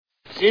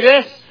See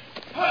this? This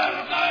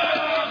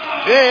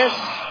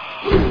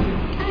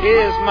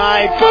is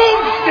my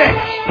boomstick.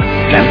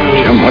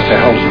 Jim, what the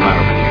hell's the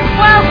matter?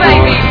 Well,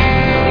 baby,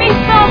 me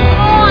so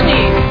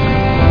horny.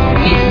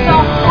 Me so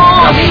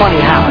horny. I'm funny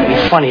how? I be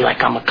funny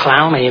like I'm a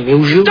clown. I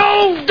amuse you.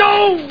 Don't.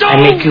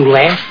 I make you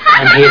laugh.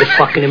 I'm here to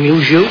fucking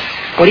amuse you.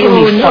 What do you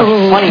mean funny how?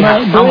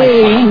 How am I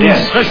funny?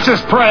 Yes. Let's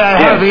just pray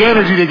I have the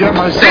energy to get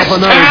myself This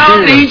another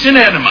town beer. needs an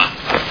enema.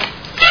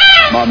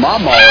 My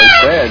mom always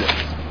said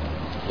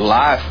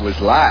life was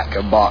like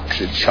a box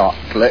of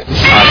chocolates. You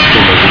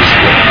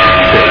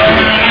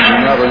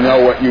never know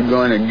what you're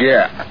going to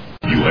get.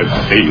 You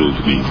have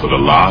failed me for the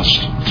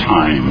last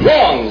time.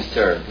 Wrong,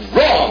 sir.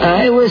 Wrong.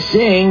 I was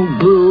saying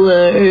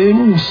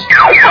balloons.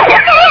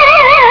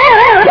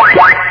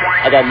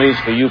 I got news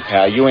for you,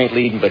 pal. You ain't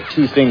leading but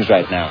two things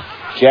right now.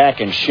 Jack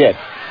and shit.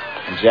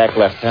 And Jack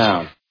left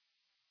town.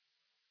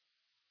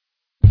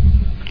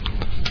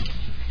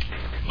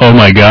 Oh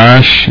my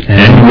gosh,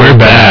 and we're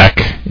back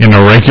in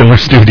a regular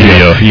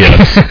studio.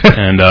 Yes.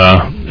 And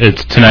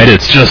tonight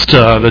it's just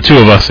the two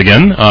of us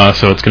again,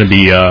 so it's going to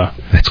be...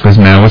 That's because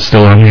Mal is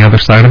still on the other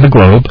side of the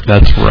globe.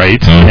 That's right.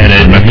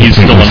 And he's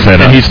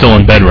still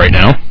in bed right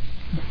now.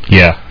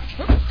 Yeah.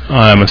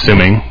 I'm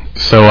assuming.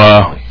 So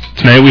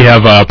tonight we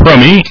have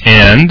Promi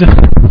and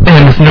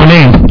with no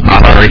name.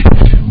 Sorry.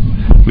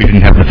 We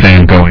didn't have the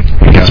fan going.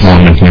 It gets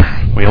warm in here.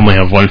 We only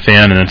have one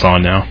fan and it's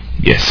on now.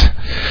 Yes.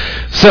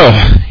 So,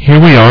 here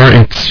we are.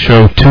 It's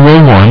show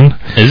 201.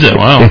 Is it?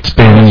 Wow. It's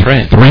been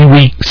 3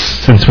 weeks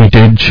since we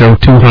did show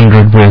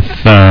 200 with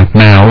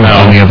Mal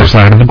on the other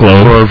side of the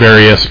globe. For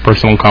various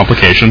personal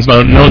complications.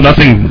 No,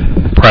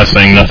 nothing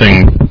pressing,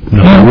 nothing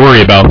to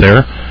worry about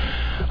there.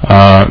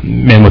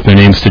 Man with No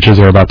Name stitches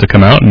are about to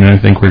come out, and I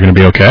think we're going to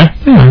be okay.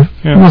 Yeah.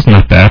 It wasn't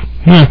that bad.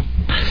 Yeah.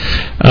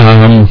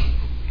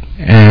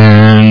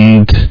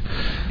 And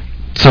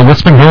so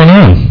what's been going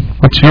on?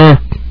 What's your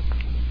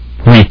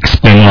week's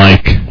been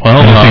like?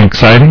 Well, anything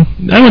exciting?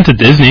 I went to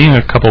Disney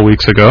a couple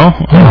weeks ago.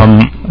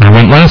 I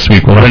went last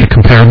week. We'll have to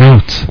compare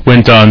notes.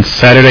 Went on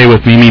Saturday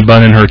with Mimi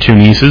Bunn and her two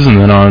nieces, and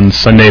then on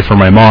Sunday for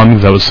my mom,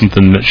 because that was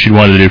something that she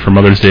wanted to do for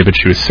Mother's Day, but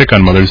she was sick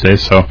on Mother's Day,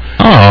 so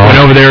went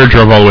over there,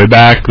 drove all the way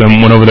back, then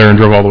went over there and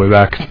drove all the way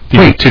back.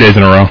 Wait. 2 days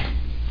in a row.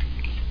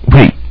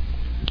 Wait.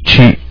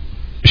 She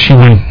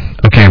went...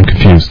 Okay, I'm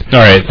confused. All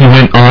right. You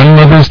went on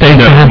Mother's Day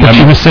for her, but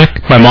she was sick?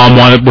 My mom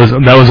that was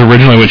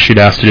originally what she'd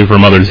asked to do for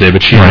Mother's Day,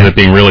 but she ended up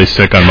being really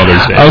sick on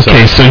Mother's Day.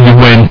 Okay, so you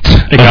went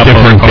a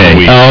different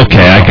day.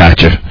 Okay, I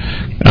got you.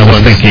 I was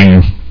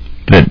thinking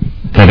that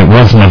it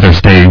was Mother's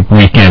Day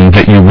weekend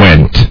that you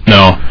went.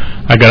 No.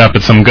 I got up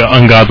at some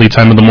ungodly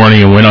time of the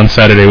morning and went on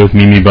Saturday with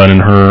Mimi Bunn and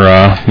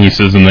her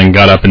nieces, and then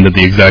got up and did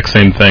the exact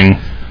same thing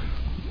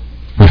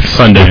with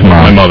Sunday with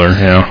my mother.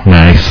 Yeah.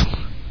 Nice.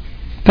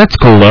 That's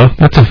cool though.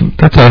 That's a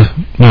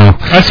well.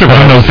 I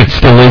don't know if it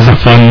still is a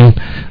fun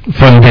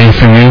day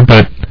for you,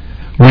 but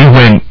we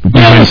went.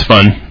 It was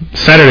fun.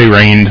 Saturday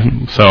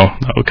rained, so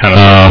that would kind of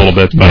a little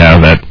bit. But yeah,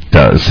 that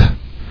does.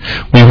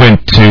 We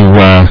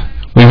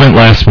went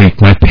last week.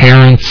 My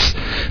parents,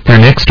 their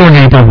next door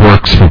neighbor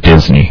works for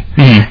Disney,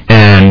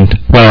 and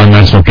I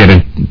might as well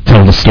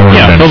tell the story.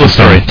 Yeah, tell the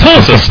story. Tell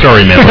us a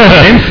story, man.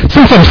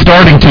 Since I'm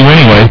starting to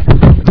anyway.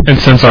 And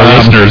since our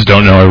listeners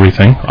don't know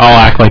everything, I'll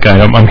act like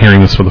I'm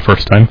hearing this for the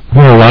first time.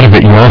 Well, a lot of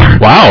it you are.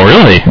 Wow,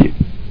 really?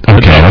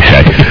 Okay.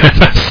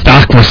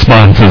 Stock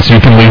responses. You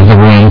can leave the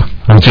room.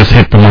 I'll just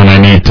hit them when I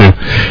need to.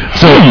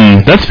 So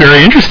that's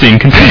very interesting.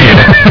 Continue.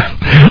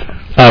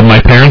 My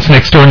parents'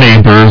 next door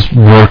neighbors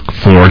work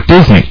for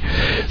Disney.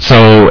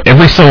 So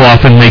every so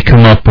often they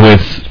come up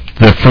with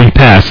the free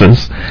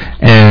passes,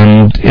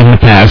 and in the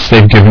past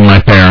they've given my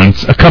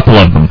parents a couple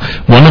of them.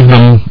 One of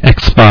them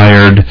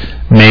expired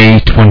May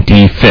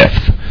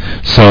 25th.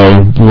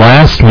 So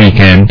last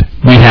weekend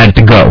we had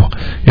to go.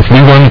 If we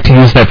wanted to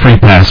use that free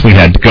pass, we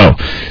had to go.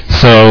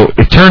 So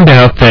it turned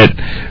out that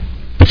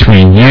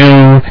between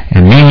you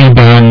and Mimi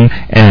Bunn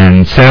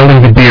and Sally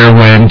the Beer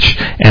Wench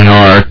and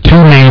our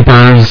two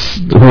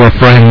neighbors who are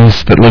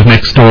friends that live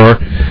next door,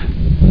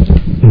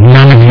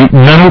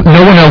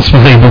 no one else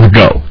was able to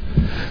go.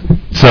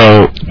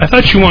 So I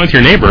thought you went with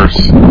your neighbors.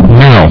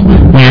 No,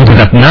 we ended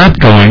up not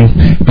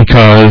going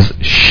because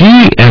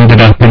she ended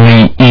up in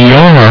the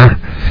ER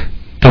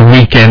the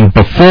weekend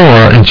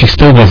before, and she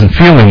still wasn't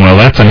feeling well.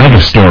 That's another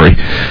story.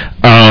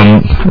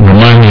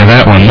 Remind me of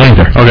that one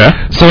later. Okay.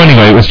 So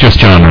anyway, it was just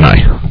John and I.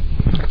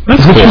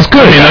 That's cool. It's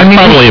good. I mean,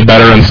 probably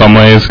better in some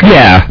ways.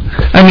 Yeah.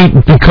 I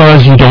mean,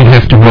 because you don't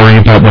have to worry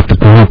about what the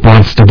group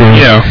wants to do.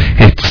 Yeah.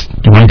 It's,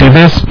 you want to do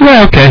this?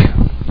 Yeah, okay.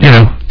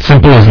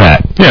 Simple as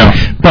that. Yeah.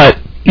 But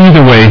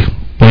either way,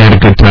 we had a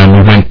good time.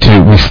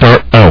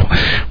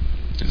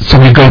 So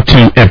we go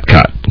to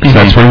Epcot.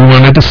 That's where we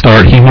wanted to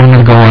start. He wanted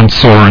to go on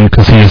Soarin'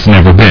 because he has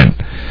never been.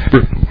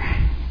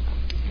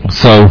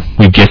 So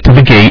we get to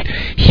the gate.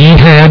 He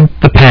had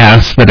the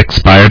pass that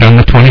expired on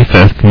the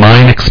 25th.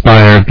 Mine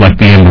expired like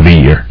the end of the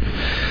year.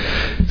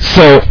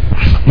 So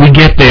we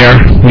get there.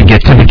 We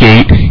get to the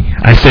gate.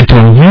 I said to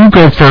him, you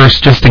go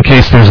first just in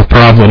case there's a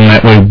problem.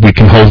 That way we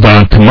can hold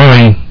on to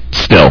mine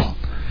still.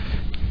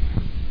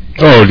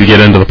 Oh, to get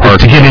into the park.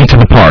 To get into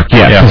the park,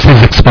 yeah, because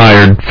his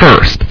expired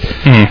first.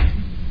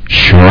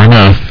 Sure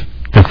enough,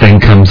 the thing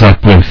comes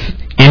up with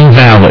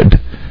invalid,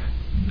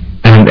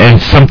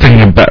 and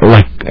something about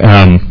like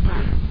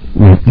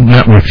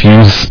not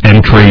refuse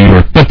entry,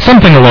 but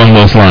something along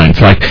those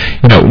lines. Like,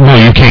 no,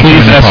 you can't.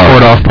 Please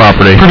escort off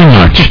property. Pretty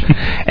much.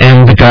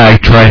 And the guy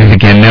tried it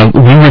again. Now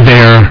we were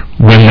there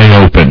when they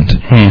opened,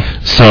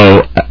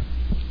 so.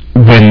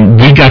 When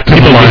we got to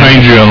people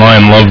behind you in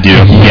line loved you.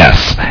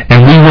 Yes,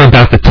 and we were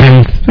about the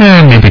 10th,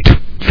 maybe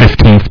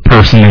 15th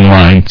person in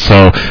line.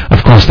 So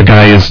of course the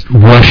guy is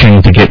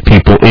rushing to get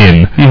people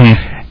in,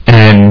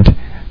 and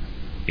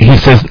he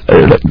says,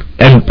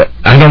 and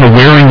I don't know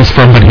where he was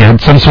from, but he had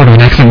some sort of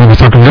an accent. We were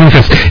talking really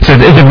fast. He said,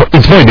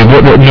 "It's void.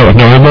 No."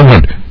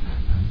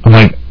 I'm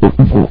like,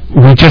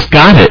 "We just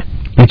got it.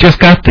 We just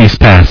got these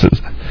passes."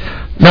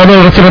 No,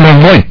 that's what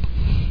I'm void.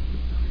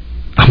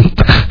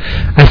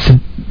 I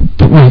said,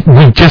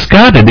 we just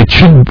got it.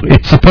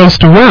 It's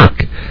supposed to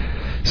work.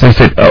 So I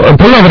said,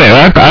 pull over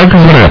there. I'll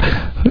come over.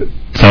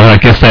 So I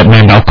guess that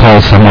meant I'll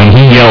call someone.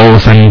 He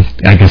yells, and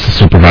I guess the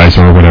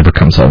supervisor or whatever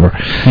comes over.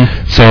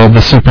 So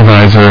the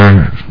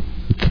supervisor,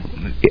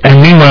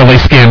 and meanwhile they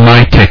scan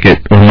my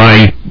ticket or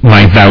my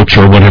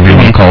voucher or whatever you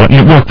want to call it, and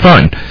it worked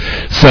fine.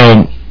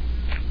 So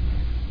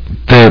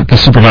the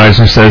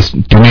supervisor says,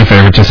 "Do me a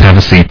favor, just have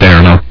a seat there,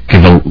 and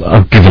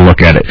I'll give a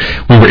look at it."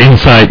 We were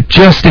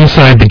just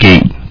inside the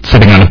gate,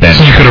 sitting on a bench.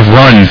 So you could have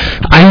run.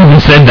 I even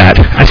said that.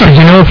 I said,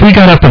 if we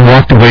got up and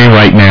walked away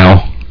right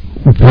now,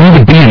 we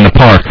would be in the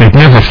park. They'd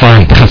never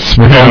find us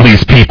with all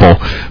these people,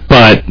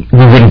 but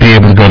we wouldn't be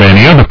able to go to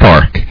any other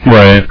park.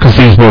 Right. Because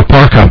these were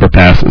park hopper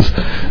passes.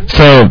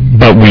 So,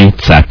 but we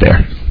sat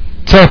there.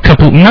 So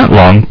not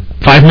long,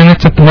 5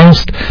 minutes at the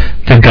most,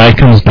 the guy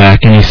comes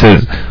back and he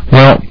says,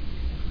 "Well,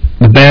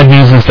 the bad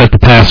news is that the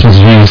pass was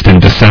used in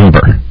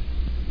December."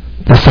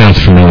 That sounds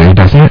familiar,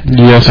 doesn't it?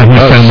 Yes, it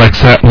does. Sound like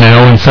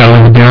Mel and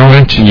Sally the Barrel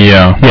Wrench?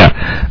 Yeah. Yeah.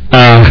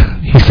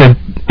 He said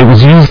it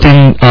was used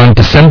on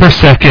October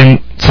 2nd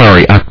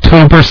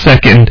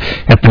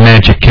at the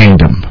Magic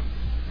Kingdom.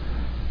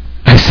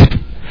 He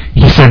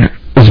said,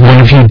 "Is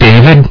one of you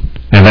David?"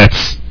 And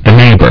that's the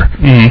neighbor.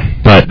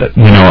 But,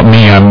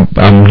 me,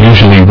 I'm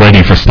usually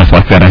ready for stuff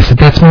like that. I said,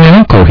 "That's my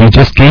uncle. He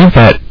just gave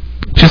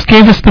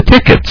us the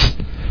tickets."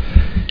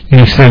 And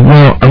he said,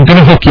 "Well, I'm going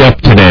to hook you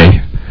up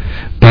today,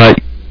 but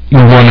you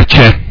want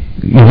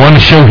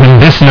to show him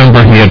this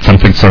number." He had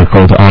something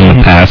circled on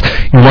the pass.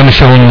 "You want to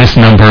show him this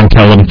number and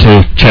tell him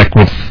to check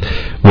with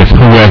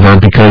whoever,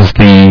 because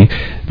the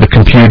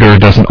computer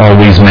doesn't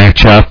always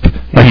match up."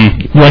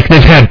 Like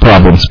they've had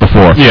problems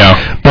before. Yeah.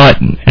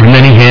 And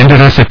then he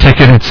handed us a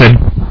ticket and said,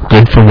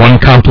 "Good for one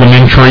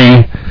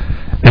complimentary,"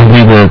 and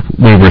we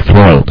were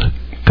thrilled.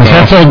 Because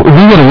that's all,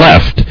 we would have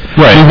left.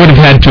 Right. We would have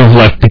had to have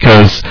left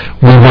because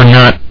we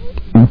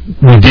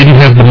didn't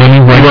have the money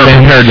right then. We weren't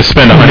prepared to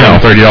spend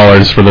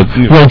 $130 for the...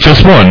 Well,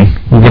 just one.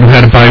 We would have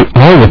had to buy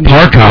the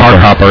park hopper. Park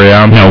hopper,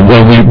 yeah. No,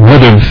 well, we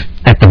would have,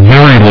 at the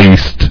very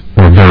least,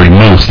 or very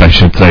most, I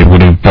should say,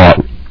 would have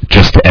bought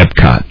just the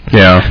Epcot.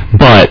 Yeah.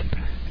 But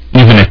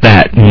even at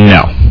that,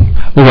 no.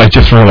 Oh, I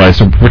just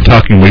realized we're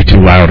talking way too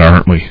loud,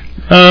 aren't we?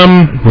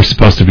 We're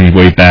supposed to be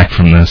way back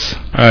from this.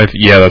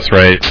 Yeah, that's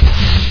right.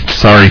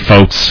 Sorry,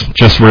 folks.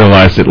 Just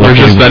realized it. We're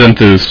just that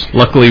enthused.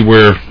 Luckily,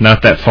 we're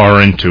not that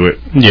far into it.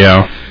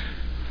 Yeah.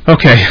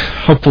 Okay.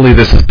 Hopefully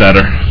this is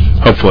better.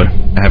 Hopefully.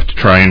 I have to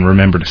try and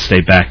remember to stay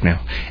back now.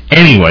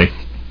 Anyway,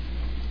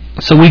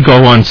 so we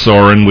go on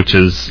Soarin', which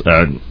is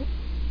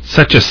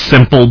such a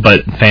simple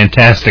but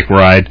fantastic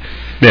ride.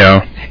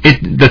 Yeah.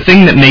 The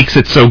thing that makes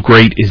it so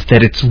great is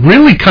that it's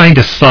really kind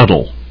of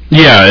subtle.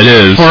 Yeah, it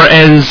is. For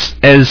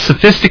as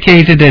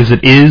sophisticated as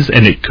it is,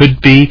 and it could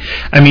be,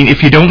 I mean,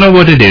 if you don't know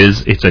what it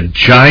is, it's a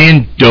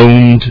giant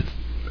domed...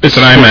 It's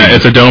an IMAX.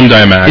 It's a domed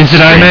IMAX. Is it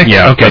IMAX?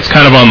 Yeah. Okay. It's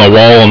kind of on the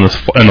wall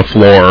and the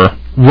floor.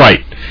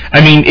 Right. I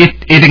mean,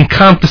 it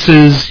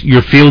encompasses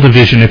your field of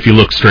vision if you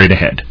look straight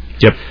ahead.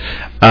 Yep.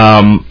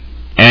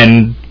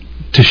 And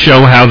to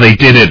show how they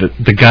did it,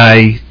 the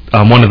guy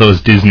on one of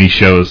those Disney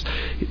shows,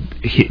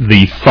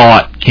 the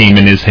thought came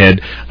in his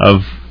head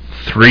of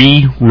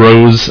 3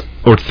 rows...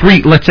 or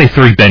let's say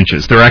 3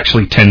 benches. They're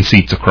actually 10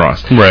 seats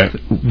across. Right.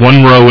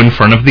 One row in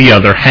front of the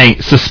other,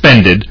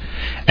 suspended,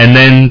 and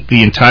then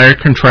the entire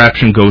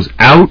contraption goes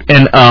out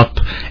and up,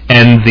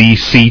 and the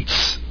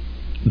seats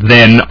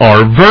then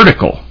are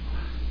vertical,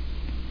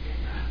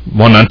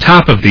 one on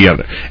top of the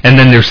other. And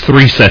then there's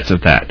 3 sets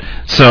of that.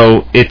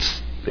 So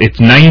it's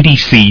 90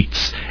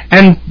 seats,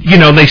 and,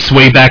 they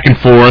sway back and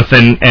forth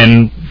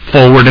and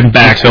forward and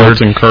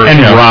backward and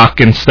rock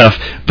and stuff.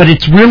 But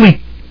it's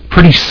really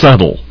pretty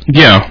subtle.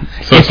 Yeah,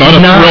 so it's not a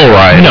thrill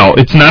ride. No,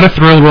 it's not a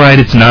thrill ride.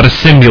 It's not a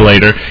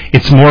simulator.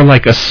 It's more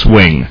like a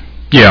swing.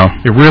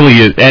 Yeah, it really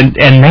is, and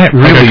that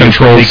really like a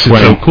controlled makes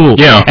swing. it so cool.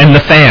 Yeah, and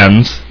the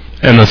fans.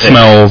 And the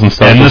smells and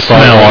stuff. And the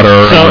salt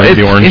water so and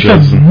the oranges.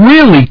 It's a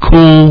really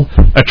cool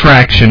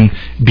attraction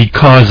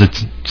because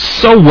it's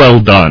so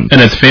well done.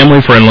 And it's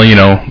family friendly, you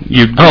know.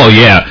 Oh,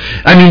 yeah.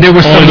 I mean, there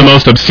was only the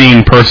most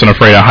obscene person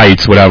afraid of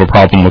heights would have a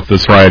problem with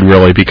this ride,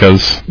 really,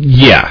 because...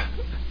 Yeah.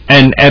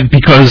 And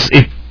because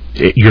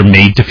you're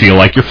made to feel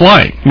like you're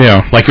flying.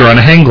 Yeah. Like you're on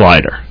a hang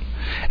glider.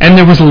 And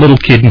there was a little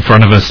kid in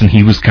front of us, and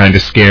he was kind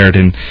of scared,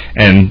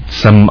 and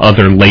some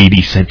other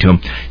lady said to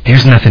him,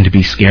 "There's nothing to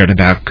be scared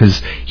about,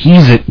 because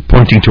he's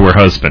pointing to her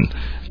husband,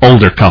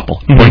 older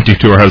couple, pointing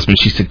to her husband.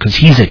 She said, because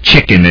he's a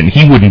chicken, and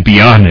he wouldn't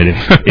be on it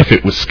if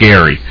it was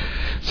scary."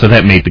 So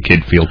that made the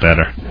kid feel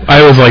better.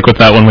 I always like with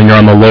that one when you're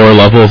on the lower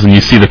levels and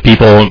you see the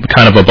people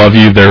kind of above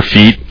you, their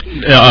feet,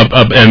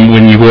 up, and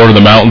when you go over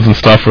the mountains and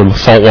stuff or the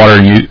salt water,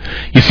 and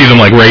you see them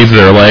like raise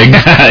their legs.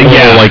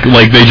 Yeah,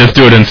 like they just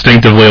do it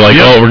instinctively. Like,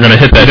 oh, we're gonna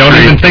hit that. You don't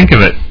tree. even think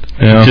of it.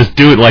 Yeah. Just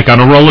do it like on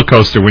a roller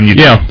coaster when you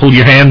pull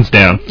your hands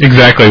down.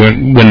 Exactly.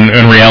 When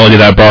in reality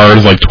that bar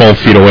is like 12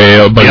 feet away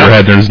above your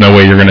head, there's no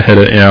way you're gonna hit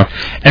it. Yeah.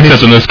 And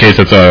except in this case,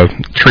 it's a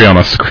tree on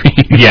a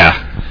screen. Yeah.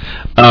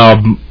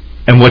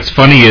 And what's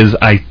funny is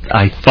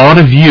I thought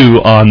of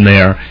you on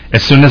there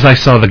as soon as I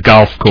saw the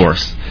golf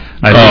course.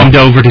 I leaned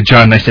over to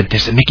John and I said,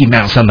 "There's a Mickey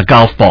Mouse on the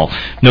golf ball."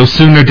 No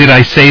sooner did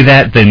I say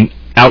that than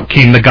out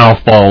came the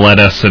golf ball at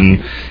us,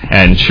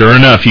 and sure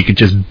enough, you could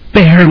just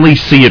barely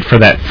see it for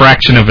that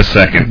fraction of a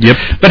second. Yep.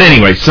 But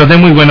anyway, so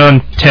then we went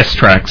on test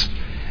tracks.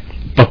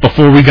 But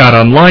before we got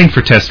online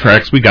for test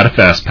tracks, we got a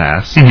fast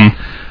pass. Mm-hmm.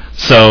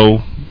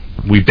 So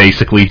we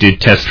basically did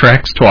test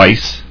tracks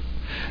twice.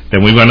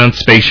 Then we went on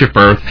Spaceship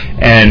Earth,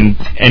 and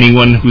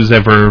anyone who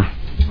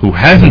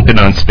hasn't been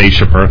on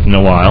Spaceship Earth in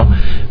a while,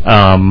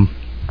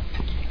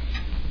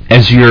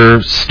 as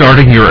you're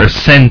starting your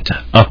ascent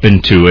up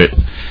into it,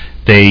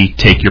 they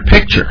take your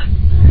picture.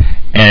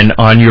 And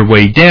on your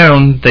way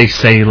down, they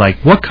say, like,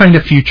 what kind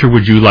of future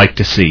would you like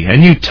to see?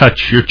 And you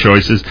touch your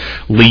choices,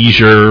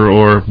 leisure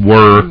or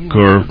work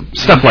or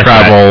stuff like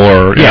travel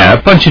that. Or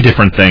a bunch of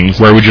different things.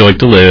 Where would you like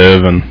to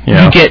live? And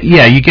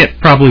you get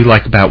probably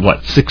like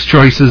about 6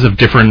 choices of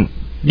different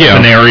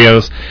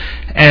scenarios,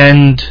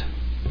 and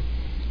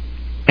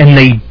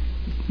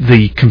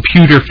the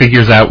computer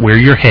figures out where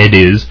your head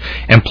is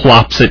and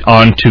plops it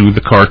onto the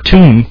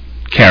cartoon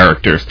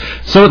characters.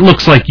 So it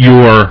looks like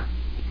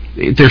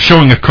they're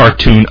showing a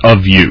cartoon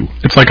of you.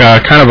 It's like a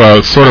kind of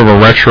a sort of a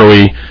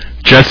retro-y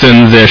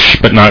Jetsons-ish,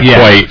 but not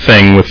quite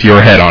thing with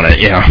your head on it.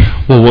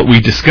 Yeah. Well, what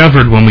we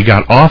discovered when we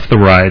got off the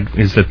ride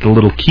is that the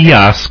little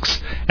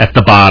kiosks at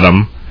the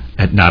bottom,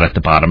 not at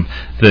the bottom,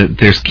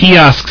 there's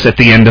kiosks at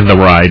the end of the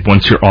ride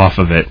once you're off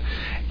of it.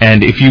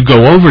 And if you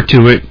go over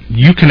to it,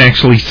 you can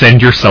actually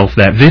send yourself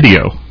that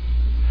video.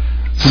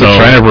 So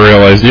which I never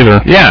realized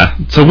either. Yeah,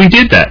 so we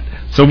did that.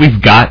 So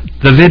we've got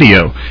the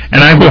video.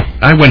 And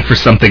I went for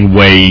something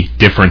way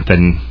different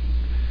than,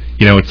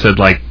 it said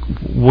like,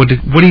 what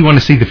do you want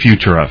to see the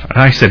future of? And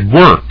I said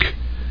work.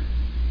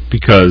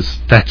 Because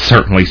that's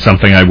certainly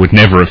something I would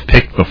never have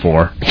picked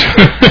before.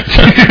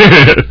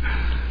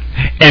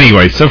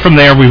 Anyway, so from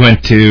there we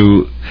went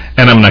to,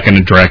 and I'm not going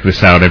to drag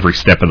this out every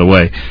step of the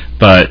way,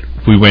 but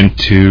we went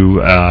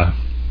to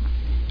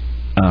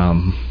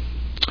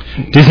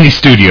Disney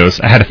Studios.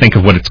 I had to think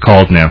of what it's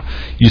called now.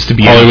 Used to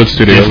be Hollywood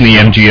Studios. Disney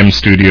MGM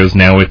Studios.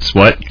 Now it's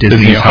what?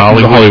 Disney's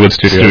Hollywood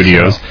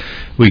Studios.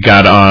 We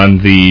got on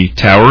the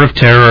Tower of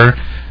Terror.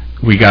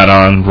 We got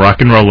on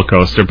Rock and Roller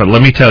Coaster. But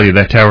let me tell you,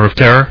 that Tower of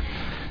Terror,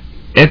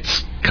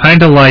 it's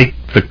kind of like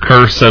the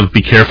curse of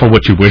Be Careful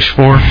What You Wish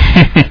For.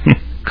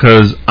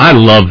 Because I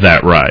love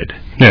that ride.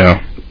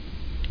 Yeah.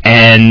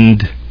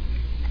 And,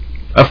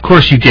 of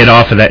course, you get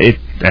off of that.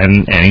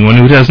 And anyone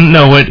who doesn't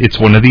know it, it's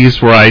one of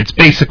these rides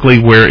basically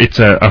where it's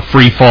a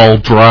free fall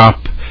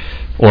drop,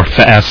 or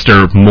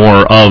faster,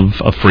 more of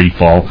a free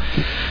fall.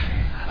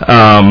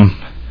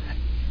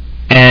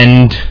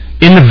 And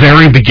in the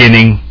very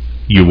beginning,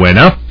 you went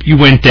up, you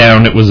went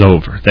down, it was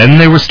over. Then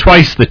there was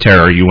twice the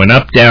terror. You went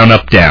up, down,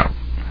 up, down.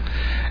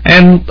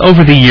 And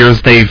over the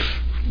years, they've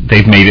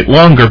made it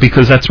longer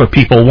because that's what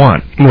people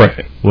want.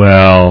 Right.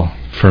 Well,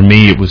 for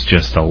me, it was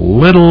just a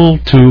little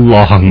too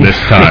long this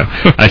time.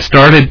 I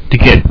started to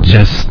get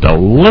just a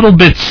little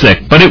bit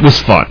sick, but it was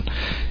fun.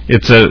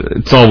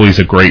 It's always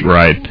a great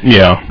ride.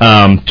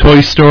 Yeah. Toy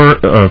Story,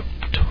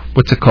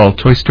 what's it called?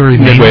 Toy Story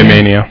Midway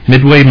Mania.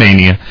 Midway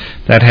Mania.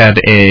 That had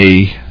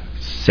a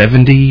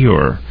 70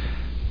 or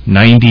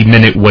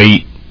 90-minute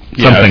wait,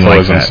 something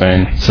like that.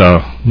 Insane.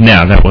 So,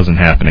 no, that wasn't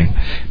happening.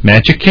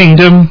 Magic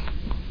Kingdom.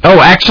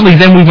 Oh, actually,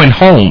 then we went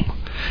home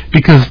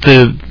because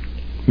the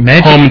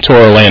home to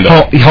Orlando.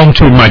 Home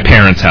to my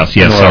parents' house.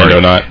 Yes, Orlando,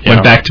 sorry. not.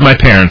 Went back to my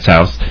parents'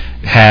 house.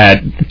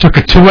 Took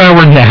a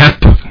 2-hour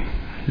nap.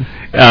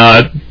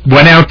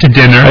 Went out to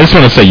dinner. I just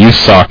want to say you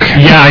suck.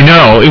 Yeah, I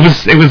know.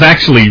 It was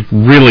actually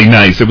really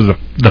nice. It was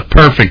the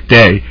perfect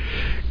day.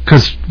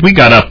 Because we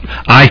got up,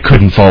 I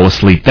couldn't fall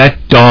asleep.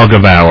 That dog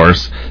of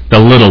ours, the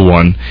little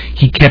one,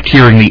 he kept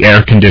hearing the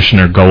air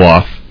conditioner go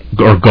off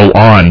or go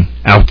on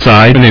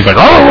outside. And he's like,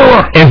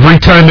 oh! Every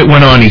time it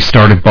went on, he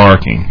started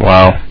barking.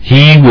 Wow.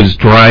 He was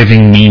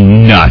driving me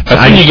nuts.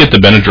 That's when you get the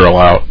Benadryl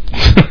out.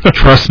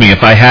 Trust me,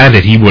 if I had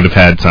it, he would have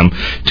had some.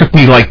 It took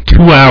me like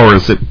 2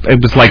 hours.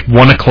 It was like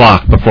 1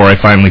 o'clock before I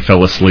finally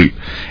fell asleep.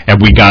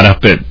 And we got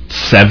up at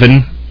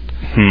 7.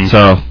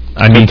 So,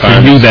 I mean, for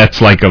you,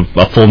 that's like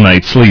a full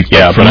night's sleep.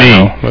 Yeah, for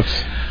me.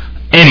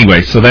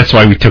 Anyway, so that's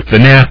why we took the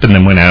nap and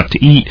then went out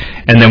to eat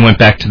and then went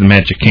back to the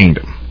Magic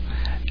Kingdom.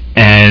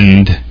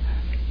 And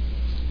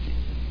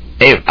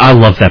I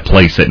love that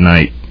place at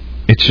night.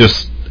 It's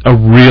just a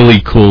really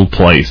cool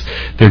place.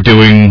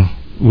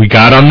 We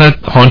got on the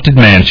Haunted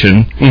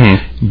Mansion.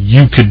 Mm-hmm.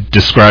 You could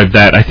describe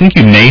that. I think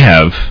you may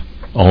have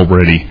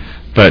already.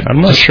 But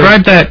I'm not sure.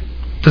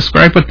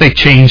 Describe what they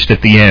changed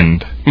at the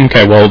end.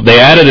 Okay, well, they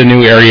added a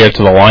new area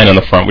to the line on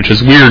the front, which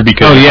is weird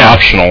because it's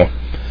optional.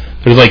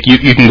 There's like,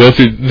 you can go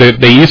through,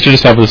 they used to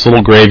just have this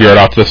little graveyard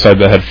off to the side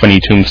that had funny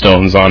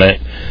tombstones on it.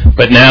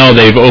 But now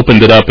they've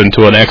opened it up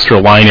into an extra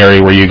line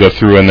area where you go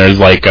through and there's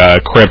like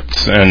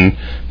crypts and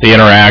they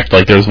interact.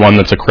 Like there's one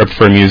that's a crypt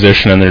for a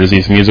musician and there's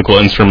these musical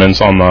instruments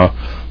on the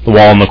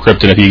wall in the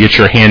crypt, and if you get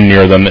your hand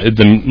near them,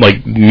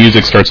 like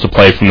music starts to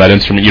play from that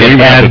instrument. You don't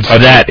even have to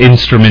touch that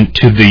instrument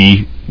to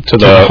the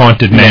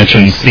Haunted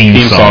Mansion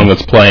theme song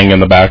that's playing in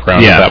the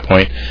background at that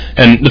point.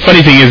 And the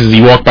funny thing is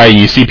you walk by and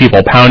you see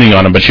people pounding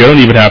on them, but you don't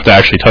even have to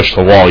actually touch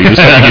the wall. You just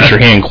have to get your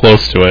hand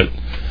close to it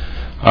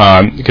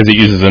because it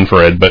uses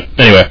infrared. But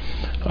anyway,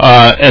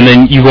 and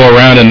then you go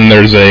around and then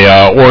there's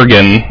a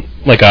organ,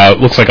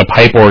 looks like a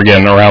pipe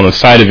organ around the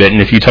side of it, and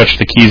if you touch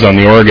the keys on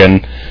the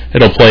organ,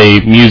 it'll play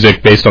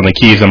music based on the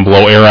keys and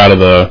blow air out of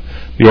the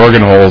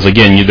organ holes.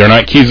 Again, they're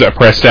not keys that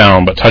press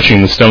down, but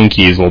touching the stone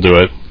keys will do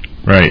it.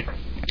 Right.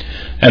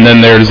 And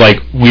then there's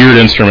like weird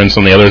instruments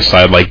on the other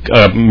side, like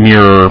a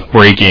mirror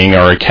breaking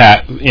or a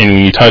cat.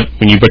 And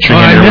when you put your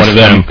hand near one of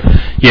them,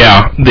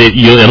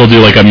 it'll do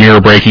like a mirror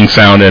breaking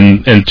sound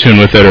in tune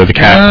with it, or the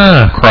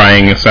cat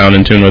crying sound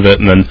in tune with it.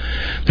 And then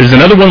there's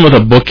another one with a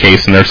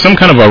bookcase, and there's some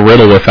kind of a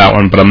riddle with that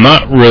one, but I'm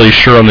not really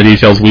sure on the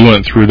details. We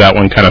went through that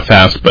one kind of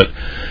fast, but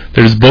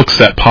there's books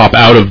that pop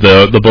out of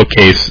the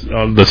bookcase,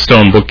 the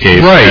stone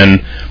bookcase,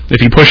 and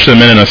if you push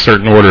them in a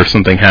certain order,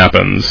 something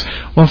happens.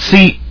 Well,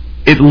 see,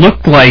 it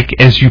looked like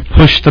as you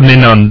push them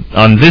in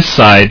on this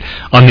side,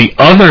 on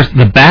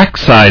the back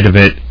side of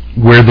it,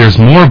 where there's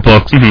more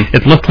books,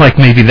 it looked like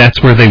maybe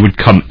that's where they would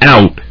come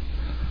out.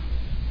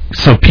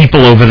 So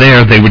people over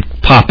there, they would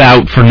pop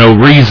out for no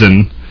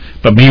reason,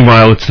 but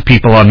meanwhile it's the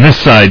people on this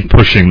side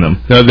pushing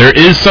them. Now, there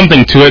is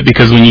something to it,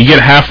 because when you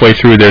get halfway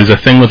through, there's a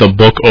thing with a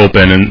book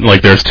open, and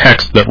like there's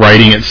text that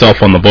writing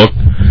itself on the book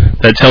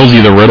that tells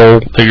you the riddle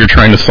that you're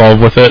trying to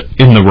solve with it.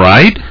 In the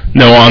ride?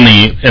 No,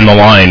 in the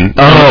line. In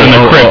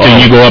the crypt,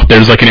 and you go up,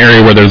 there's like an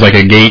area where there's like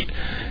a gate,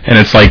 and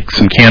it's like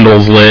some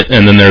candles lit,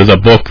 and then there's a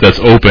book that's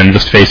open,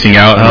 just facing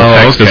out, and the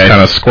text is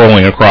kind of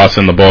scrolling across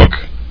in the book.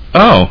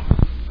 Oh,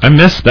 I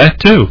missed that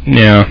too.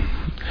 Yeah.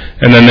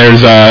 And then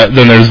there's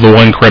the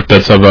one crypt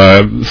that's of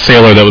a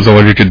sailor that was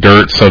allergic to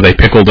dirt, so they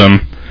pickled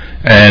him.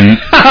 And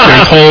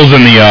there's holes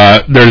in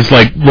there's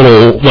like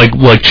little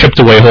like chipped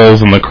away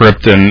holes in the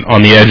crypt, and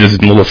on the edges,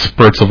 and little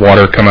spurts of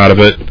water come out of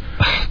it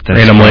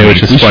randomly,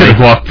 which is funny. We should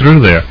have walked through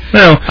there.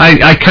 No,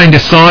 I kind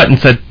of saw it and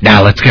said,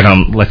 let's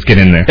get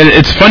in there. And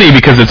it's funny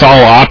because it's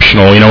all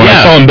optional. You know, when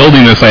I saw them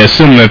building this, I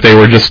assumed that they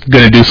were just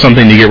going to do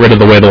something to get rid of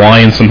the way the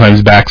line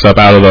sometimes backs up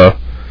out of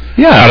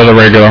the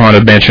regular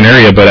Haunted Mansion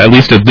area. But at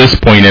least at this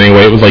point,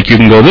 anyway, it was like you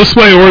can go this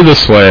way or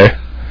this way.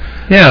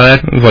 Yeah,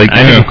 that was like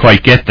I didn't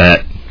quite get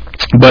that.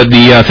 But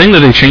the thing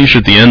that they changed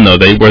at the end, though,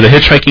 where the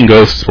hitchhiking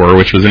ghosts were,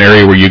 which was an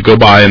area where you go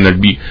by and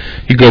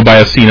you go by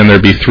a scene and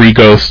there'd be 3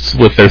 ghosts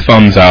with their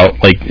thumbs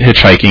out, like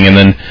hitchhiking, and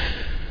then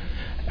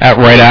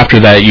right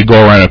after that you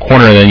go around a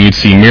corner and then you'd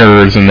see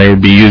mirrors, and they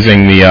would be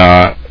using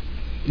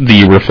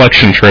the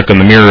reflection trick on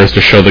the mirrors to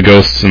show the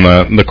ghosts in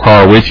the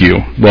car with you.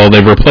 Well,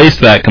 they've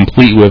replaced that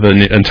complete with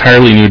an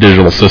entirely new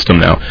digital system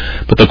now.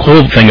 But the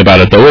cool thing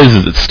about it, though,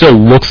 is it still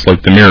looks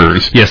like the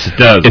mirrors. Yes, it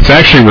does. It's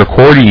actually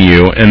recording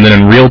you and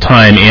then in real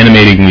time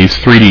animating these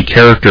 3D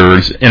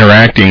characters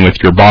interacting with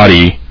your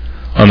body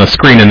on the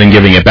screen and then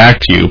giving it back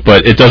to you.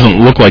 But it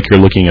doesn't look like you're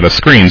looking at a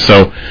screen.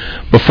 So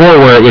before,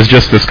 where it was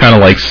just this kind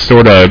of like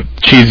sort of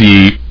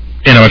cheesy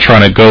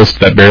animatronic ghost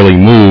that barely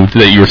moved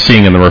that you were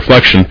seeing in the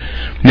reflection,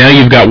 now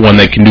you've got one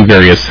that can do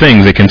various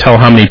things. It can tell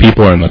how many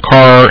people are in the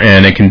car,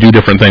 and it can do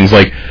different things.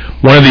 Like,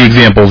 one of the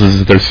examples is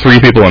that there's 3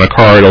 people in a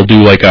car. It'll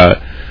do like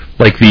the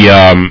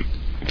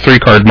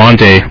 3-card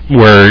Monte,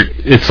 where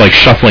it's like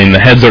shuffling the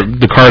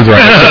cards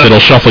around, except it'll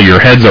shuffle your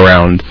heads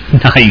around.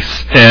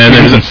 Nice. And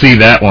I didn't see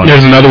that one.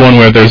 There's another one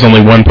where there's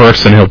only one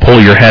person. He'll pull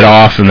your head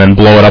off and then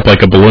blow it up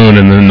like a balloon,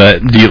 and then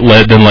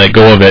let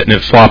go of it, and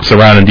it flops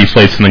around and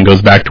deflates and then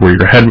goes back to where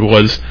your head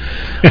was.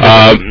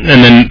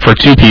 And then for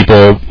 2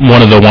 people,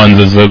 one of the ones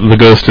is the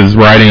ghost is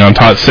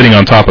sitting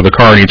on top of the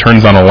car, and he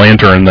turns on a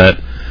lantern that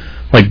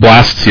like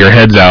blasts your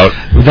heads out.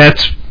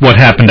 That's what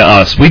happened to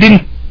us.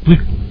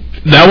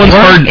 That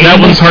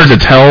one's hard to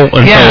tell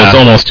until it's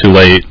almost too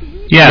late.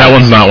 Yeah. That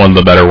one's not one of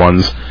the better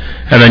ones.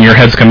 and then your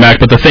heads come back.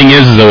 But the thing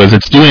is, though, is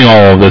it's doing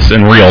all of this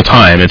in real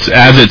time. It's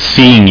as it's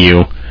seeing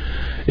you,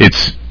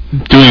 it's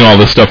doing all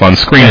this stuff on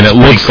screen, and it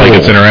looks like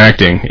it's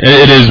interacting.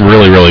 It is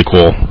really, really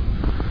cool.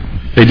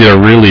 They did a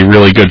really,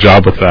 really good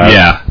job with that.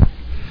 Yeah.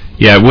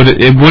 Yeah,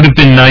 it would have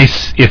been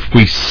nice if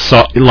we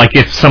saw, like,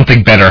 if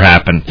something better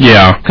happened.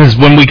 Yeah. Because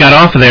when we got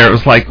off of there, it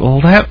was like, well,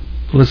 that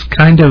was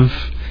kind of,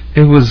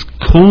 it was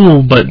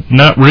cool, but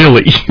not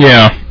really.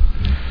 Yeah.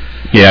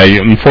 Yeah,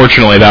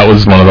 unfortunately, that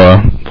was one of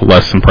the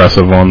less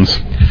impressive ones.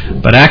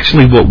 But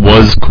actually, what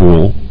was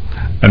cool,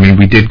 I mean,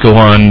 we did go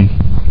on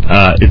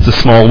It's a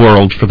Small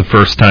World for the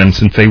first time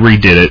since they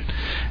redid it,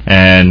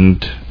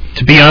 and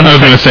to be honest... I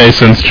was going to say,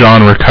 since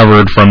John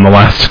recovered from the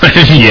last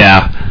time.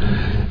 Yeah.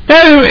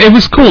 It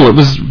was cool. It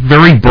was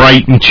very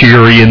bright and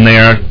cheery in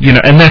there, you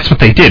know, and that's what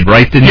they did,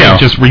 right? Didn't they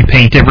just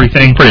repaint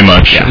everything? Pretty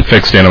much. Yeah.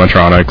 Fixed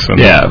animatronics.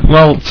 And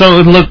well, so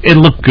it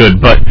looked good,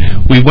 but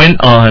we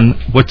went on,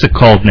 what's it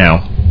called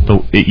now?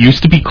 It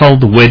used to be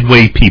called the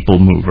Wedway People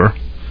Mover.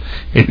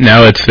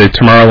 Now it's the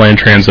Tomorrowland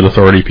Transit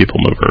Authority People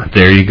Mover.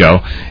 There you go.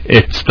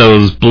 It's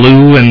those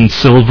blue and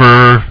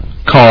silver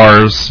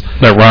cars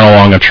that run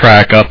along a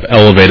track up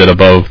elevated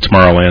above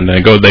Tomorrowland,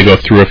 and they go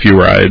through a few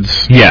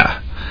rides.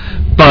 Yeah.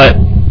 But,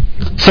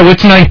 so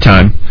it's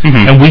nighttime,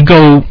 and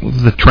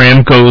the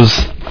tram goes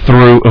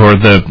through, or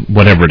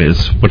whatever it is.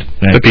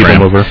 The People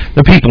Mover.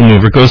 The People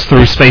Mover goes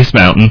through Space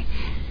Mountain,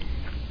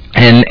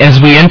 and as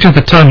we enter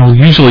the tunnel,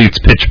 usually it's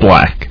pitch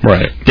black.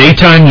 Right.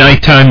 Daytime,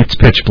 nighttime, it's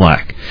pitch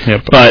black.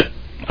 Yep. But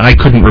I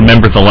couldn't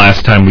remember the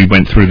last time we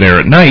went through there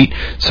at night,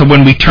 so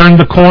when we turned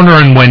the corner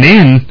and went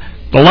in,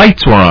 the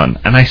lights were on,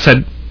 and I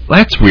said,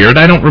 that's weird,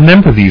 I don't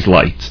remember these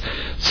lights.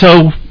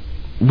 So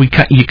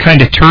you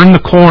kind of turn the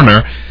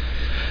corner,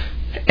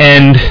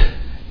 and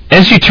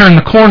as you turn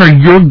the corner,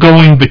 you're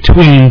going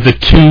between the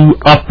two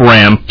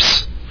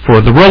up-ramps for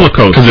the roller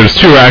coaster. Because there's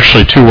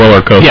two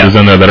roller coasters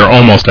in there that are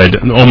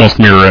almost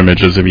mirror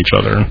images of each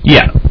other.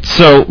 Yeah.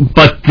 So,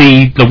 but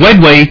the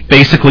Wedway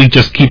basically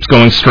just keeps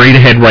going straight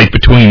ahead right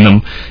between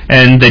them,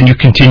 and then you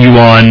continue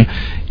on.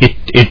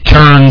 It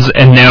turns,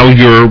 and now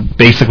you're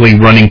basically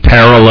running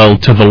parallel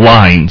to the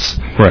lines.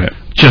 Right.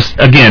 Just,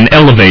 again,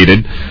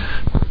 elevated.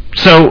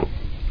 So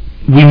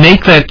we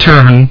make that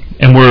turn,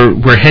 and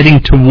we're heading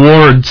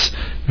towards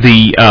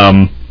the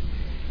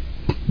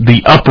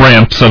up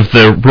ramps of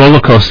the roller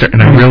coaster,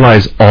 and I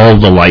realize all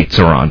the lights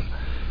are on.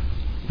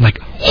 I'm like,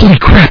 holy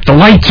crap, the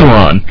lights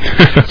are on!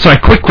 So I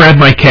quick grab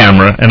my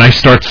camera and I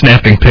start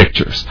snapping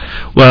pictures.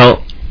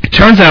 Well, it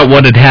turns out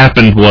what had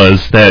happened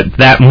was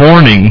that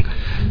morning,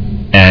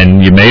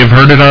 and you may have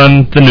heard it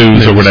on the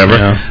news or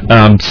whatever,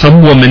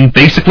 some woman,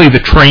 basically the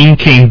train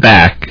came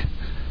back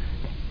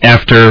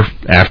after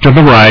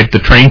the ride. The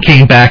train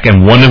came back,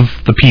 and one of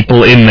the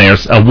people in there,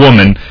 a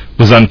woman,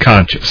 was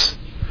unconscious.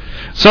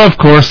 So of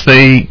course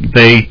they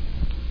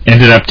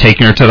ended up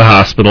taking her to the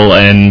hospital,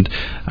 and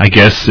I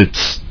guess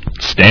it's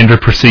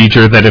standard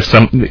procedure that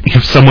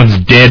if someone's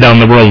dead on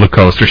the roller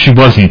coaster, she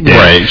wasn't dead.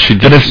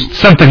 Right. But if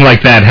something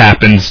like that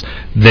happens,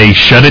 they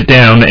shut it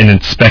down and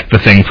inspect the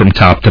thing from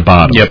top to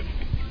bottom. Yep.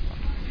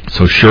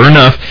 So sure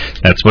enough,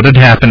 that's what had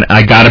happened.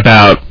 I got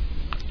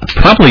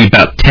probably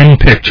about 10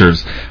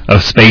 pictures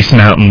of Space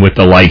Mountain with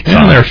the lights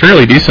on. They're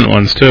fairly decent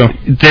ones too.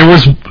 There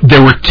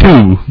were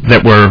two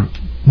that were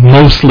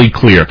mostly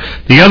clear.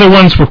 The other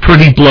ones were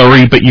pretty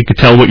blurry, but you could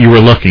tell what you were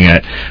looking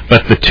at.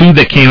 But the two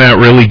that came out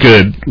really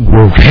good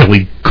were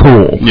really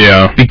cool.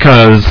 Yeah.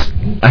 Because,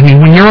 I mean,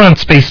 when you're on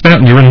Space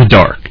Mountain, you're in the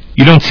dark.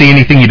 You don't see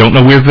anything. You don't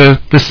know where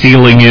the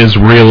ceiling is,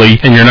 really.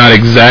 And you're not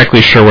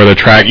exactly sure where the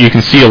track... You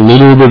can see a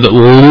little bit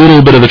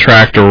of the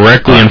track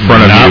directly in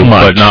front of you,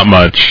 but not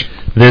much.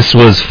 This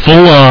was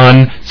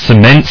full-on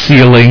cement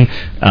ceiling,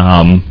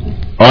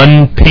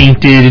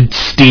 unpainted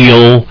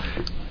steel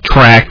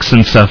tracks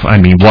and stuff. I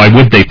mean, why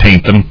would they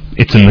paint them?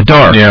 It's in the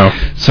dark. Yeah.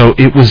 So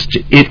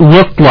it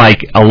looked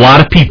like a lot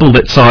of people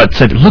that saw it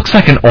said, it looks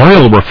like an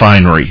oil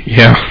refinery.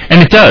 Yeah.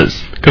 And it does.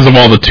 Because of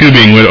all the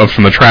tubing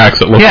from the tracks,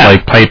 it looked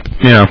like pipe.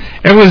 Yeah.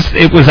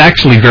 It was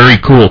actually very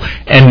cool.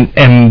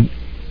 And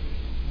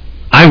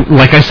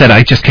like I said,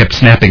 I just kept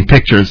snapping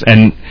pictures,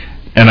 and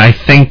I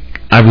think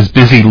I was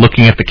busy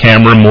looking at the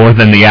camera more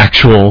than the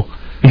actual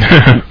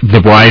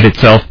the ride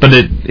itself, but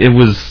it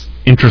was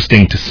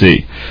interesting to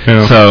see.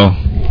 Yeah. So,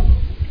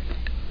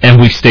 and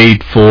we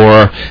stayed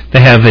they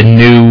have a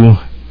new,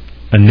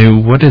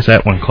 what is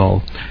that one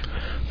called?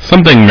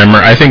 Something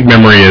I think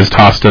Memory is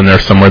tossed in there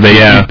somewhere.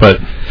 But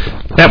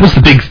that was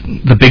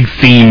the big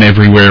theme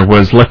everywhere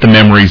was let the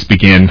memories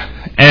begin.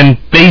 And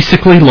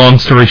basically, long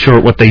story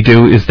short, what they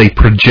do is they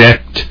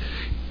project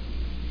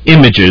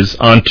images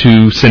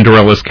onto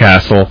Cinderella's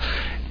castle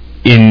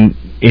in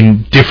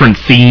different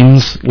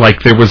themes.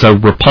 Like there was a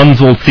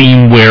Rapunzel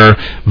theme where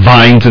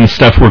vines and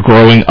stuff were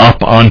growing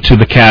up onto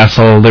the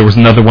castle. There was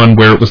another one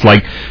where it was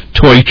like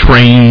toy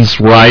trains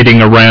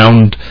riding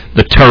around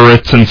the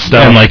turrets and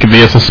stuff. And like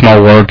there's a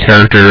Small World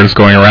characters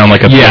going around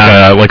like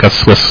a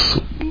Swiss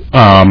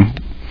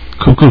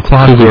cuckoo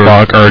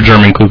clock or a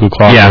German cuckoo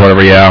clock or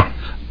whatever. Yeah.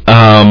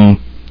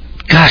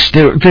 gosh,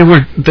 there was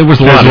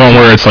a lot. There's one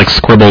where it's like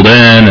scribbled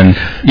in, and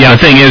the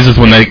thing is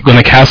when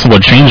the castle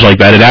would change like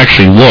that, it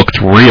actually looked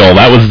real.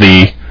 That was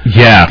the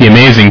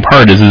amazing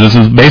part. Is this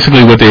is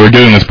basically what they were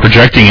doing is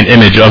projecting an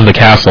image of the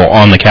castle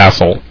on the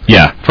castle.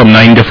 Yeah, from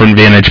 9 different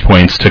vantage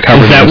points to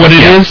cover. Is that what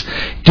it is?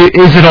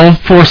 Is it all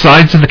 4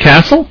 sides of the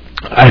castle?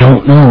 I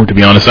don't know, to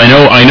be honest. I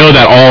know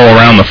that all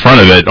around the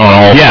front of it, on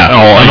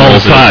all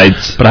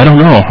sides. But I don't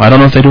know. I don't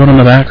know if they do it on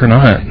the back or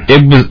not.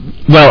 It was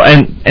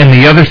and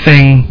the other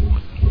thing,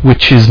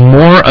 which is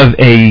more of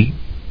a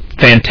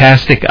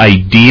fantastic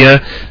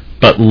idea,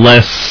 but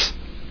less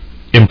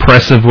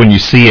impressive when you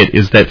see it,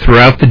 is that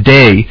throughout the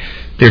day,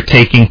 they're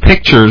taking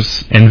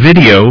pictures and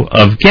video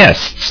of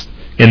guests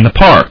in the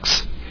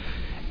parks.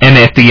 And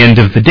at the end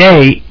of the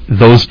day,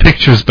 those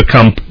pictures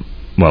become,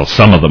 well,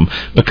 some of them,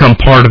 become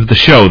part of the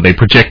show. They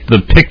project the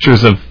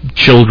pictures of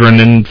children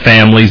and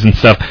families and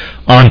stuff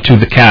onto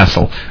the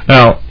castle.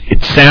 Now,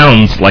 it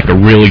sounds like a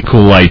really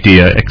cool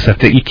idea,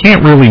 except that you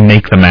can't really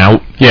make them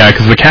out. Yeah,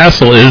 because the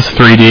castle is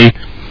 3D.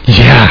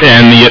 Yeah.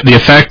 And the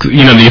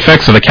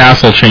effects of the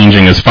castle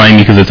changing is fine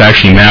because it's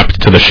actually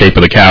mapped to the shape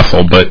of the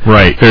castle, but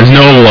there's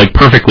no like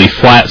perfectly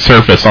flat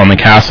surface on the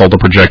castle to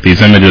project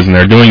these images, and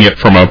they're doing it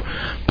from a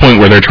point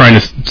where they're trying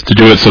to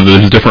do it so that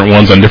there's different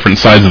ones on different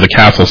sides of the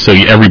castle so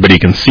everybody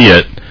can see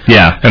it.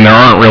 Yeah. And there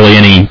aren't really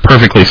any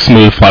perfectly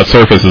smooth flat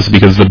surfaces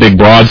because the big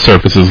broad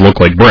surfaces look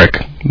like brick.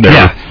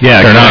 They're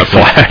not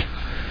flat.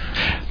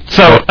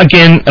 So,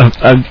 again,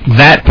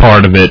 that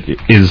part of it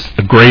is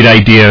a great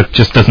idea,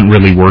 just doesn't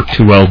really work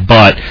too well,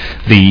 but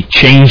the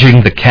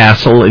changing the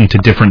castle into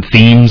different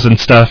themes and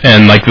stuff.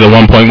 And, like, the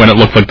one point when it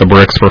looked like the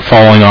bricks were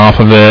falling off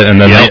of it, and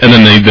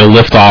then they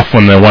lift off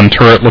when the one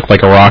turret looked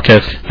like a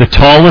rocket. The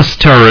tallest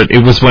turret,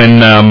 it was when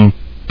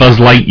Buzz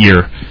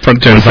Lightyear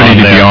was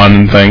Infinity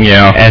Beyond thing,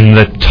 and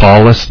the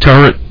tallest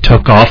turret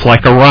took off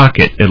like a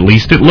rocket. At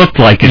least it looked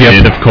like it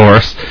did, of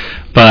course,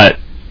 but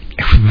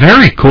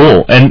very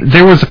cool. And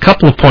there was a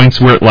couple of points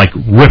where it like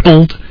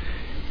rippled.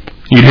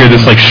 You'd hear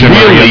this like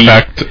shimmery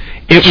effect.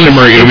 It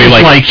would be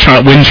like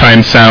wind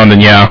chime sound,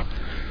 and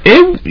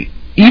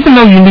even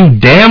though you knew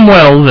damn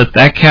well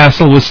that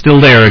castle was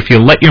still there, if you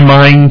let your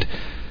mind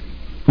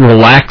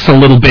relax a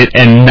little bit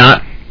and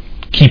not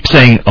keep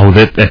saying, "Oh,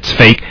 that's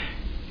fake,"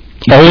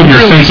 all of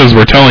your senses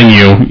were telling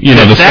you,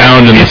 the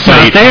sound and the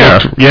sight.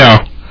 Not there.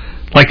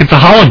 Like it's a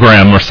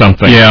hologram or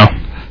something. Yeah.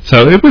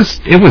 So it was.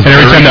 And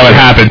every time that would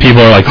happen,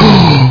 people are like,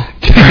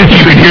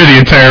 you could hear the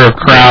entire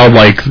crowd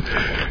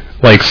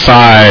like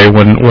sigh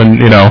when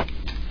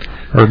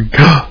or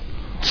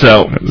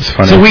so it was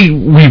funny. So we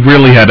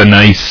really had a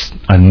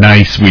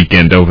nice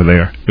weekend over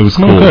there. It was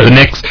cool. Good.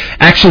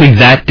 Actually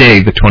that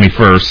day, the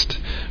 21st,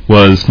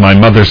 was my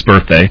mother's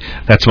birthday.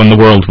 That's when the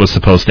world was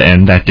supposed to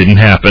end. That didn't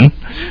happen.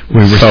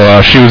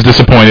 So she was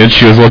disappointed.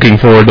 She was looking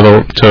forward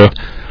to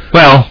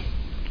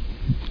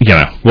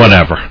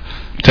whatever.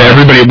 To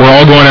everybody, we're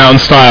all going out in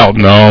style.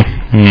 No.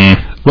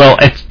 Well,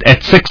 at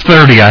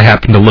 6:30, I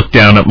happened to look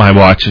down at my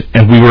watch,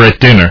 and we were at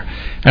dinner.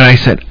 And I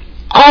said,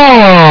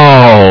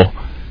 "Oh!"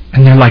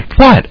 And they're like,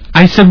 "What?"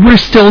 I said, "We're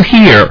still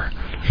here."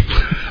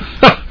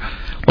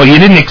 Well, you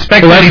didn't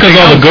expect that. Well, that's because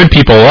all the good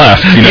people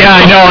left. Yeah,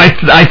 I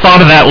know. I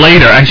thought of that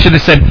later. I should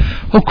have said,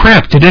 "Oh,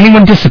 crap, did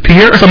anyone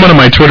disappear?" Someone on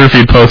my Twitter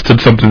feed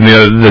posted something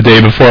the day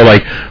before,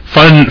 like,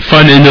 fun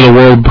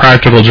end-of-the-world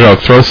practical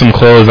joke. Throw some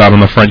clothes out on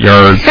the front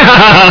yard.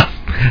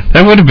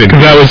 That would have been.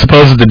 Because that was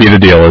supposed to be the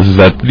deal, is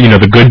that,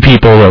 the good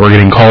people that were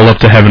getting called up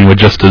to heaven would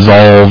just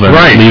dissolve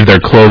and leave their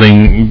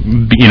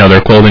clothing,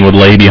 their clothing would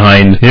lay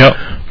behind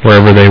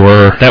wherever they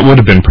were. That would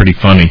have been pretty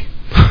funny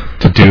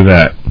to do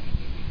that.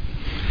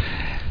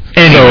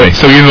 Anyway.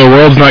 So either the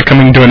world's not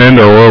coming to an end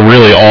or we're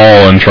really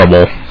all in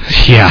trouble.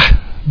 Yeah.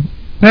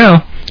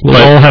 Well,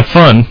 we'll all have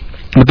fun.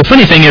 But the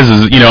funny thing is,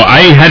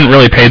 I hadn't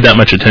really paid that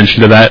much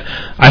attention to that.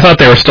 I thought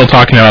they were still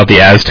talking about the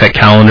Aztec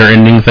calendar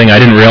ending thing. I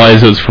didn't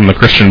realize it was from the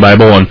Christian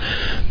Bible, and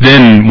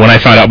then when I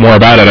found out more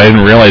about it, I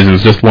didn't realize it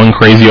was just one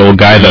crazy old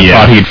guy that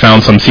thought he'd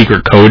found some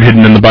secret code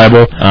hidden in the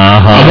Bible.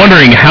 I'm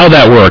wondering how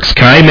that works.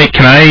 Can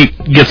I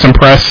get some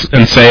press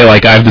and say,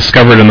 like, I've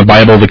discovered in the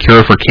Bible the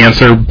cure for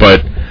cancer,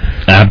 but...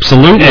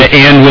 Absolutely.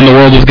 And when the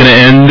world is going to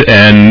end,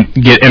 and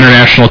get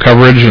international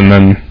coverage, and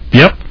then...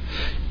 Yep.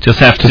 Just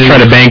have to try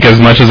to bank as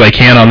much as I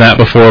can on that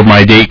before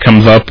my date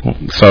comes up.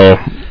 So,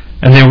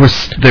 and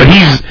but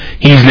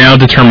he's now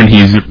determined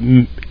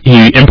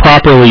he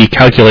improperly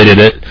calculated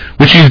it,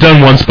 which he's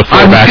done once before.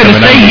 I was going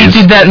to say he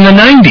did that in the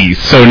 90s.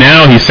 So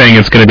now he's saying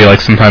it's going to be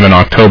like sometime in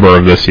October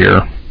of this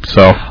year.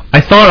 So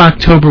I thought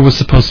October was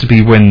supposed to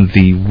be when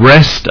the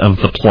rest of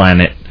the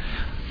planet,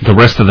 the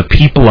rest of the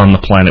people on the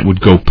planet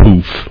would go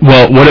poof.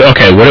 Well, what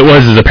it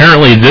was is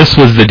apparently this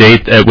was the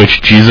date at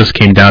which Jesus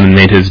came down and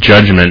made his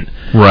judgment.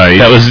 Right.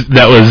 That was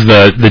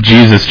the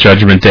Jesus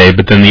Judgment Day,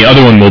 but then the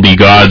other one will be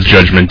God's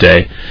Judgment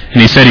Day. And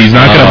he said he's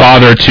not going to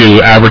bother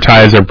to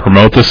advertise or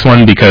promote this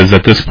one because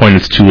at this point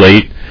it's too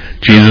late.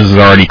 Jesus has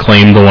already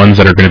claimed the ones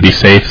that are going to be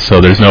safe, so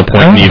there's no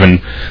point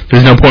in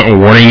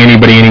warning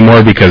anybody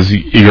anymore because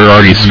you're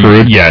already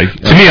screwed. Yeah.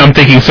 To me, I'm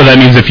thinking, so that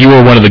means if you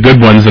were one of the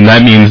good ones, then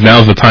that means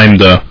now's the time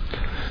to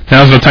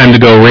now's the time to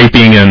go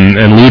raping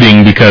and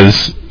looting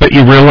because. But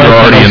you realize you're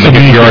already in the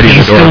door.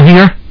 Still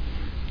here?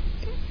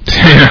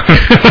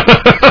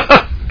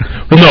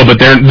 Well, no,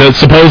 but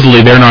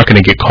supposedly they're not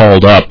going to get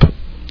called up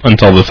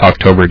until this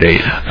October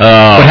date.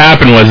 What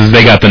happened was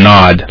they got the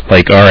nod,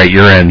 like, all right,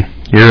 you're in.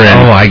 You're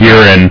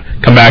in.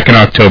 Come back in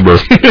October.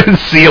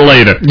 See you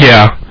later.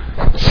 Yeah.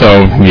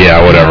 So,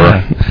 yeah,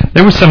 whatever.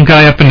 There was some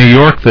guy up in New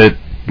York that,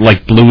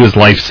 like, blew his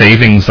life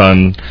savings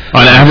on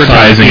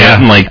advertising it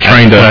and, like,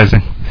 trying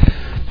to...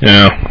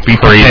 Yeah, be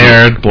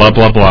prepared, blah,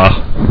 blah, blah.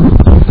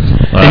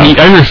 And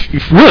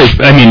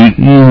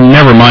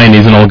never mind,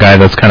 he's an old guy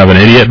that's kind of an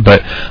idiot,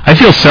 but I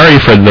feel sorry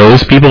for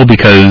those people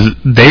because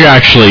they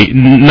actually,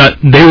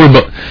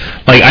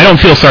 I don't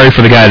feel sorry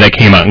for the guy that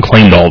came out and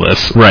claimed all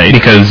this. Right.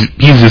 Because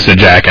he's just a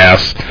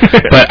jackass.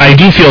 But I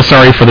do feel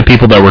sorry for the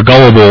people that were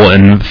gullible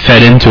and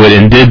fed into it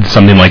and did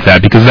something like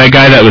that, because that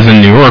guy that was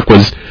in New York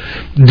was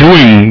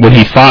doing what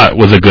he thought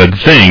was a good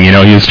thing. You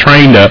know, he was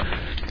trying to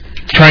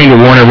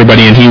warn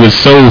everybody, and he was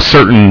so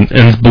certain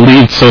and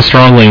believed so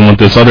strongly in what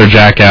this other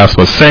jackass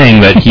was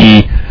saying that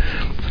he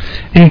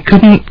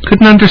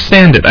couldn't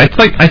understand it. I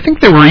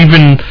think there were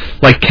even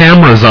like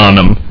cameras on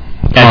him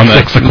at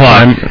 6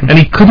 o'clock, and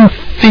he couldn't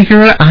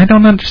figure it. I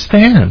don't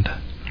understand.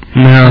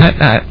 No,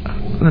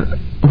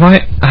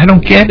 why? I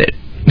don't get it.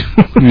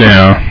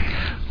 No.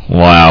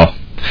 Wow.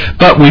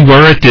 But we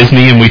were at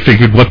Disney, and we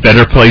figured what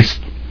better place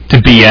to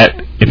be at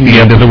if the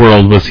end of the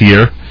world was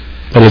here.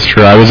 That is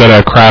true. I was at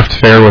a craft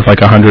fair with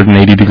like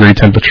 180 degree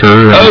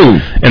temperature.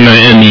 In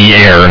the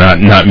air,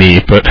 not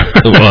me, but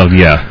well,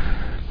 yeah.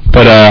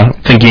 But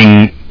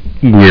thinking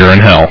we're in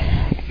hell.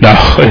 No,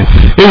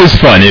 it was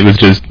fun. It was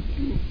just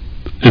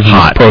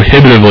hot,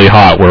 prohibitively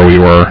hot where we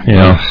were. You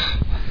know,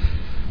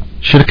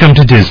 should have come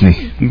to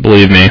Disney.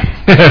 Believe me.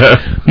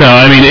 No,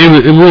 I mean,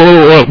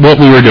 what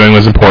we were doing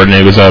was important.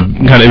 It was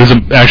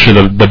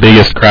actually the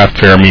biggest craft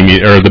fair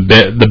or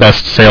the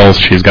best sales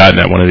she's gotten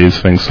at one of these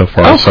things so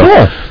far. Oh,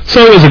 cool.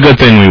 So it was a good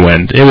thing we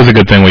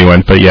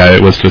went. But yeah,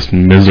 it was just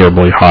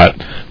miserably hot.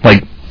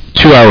 Like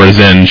 2 hours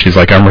in, she's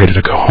like, "I'm ready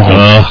to go home."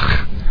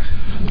 Ugh,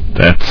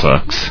 that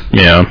sucks.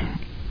 Yeah.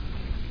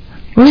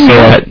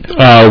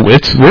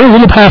 So we're a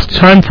little past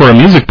time for a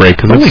music break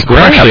because we're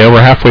actually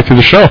over halfway through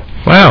the show.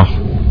 Wow.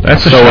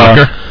 That's a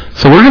shocker.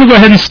 So we're going to go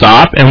ahead and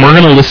stop, and we're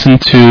going to listen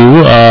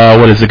to,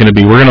 what is it going to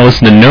be? We're going to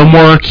listen to No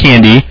More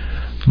Candy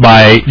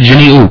by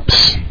Ginny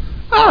Oops.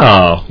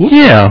 Oh.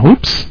 Yeah,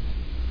 oops.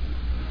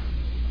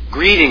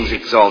 Greetings,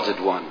 Exalted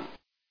One.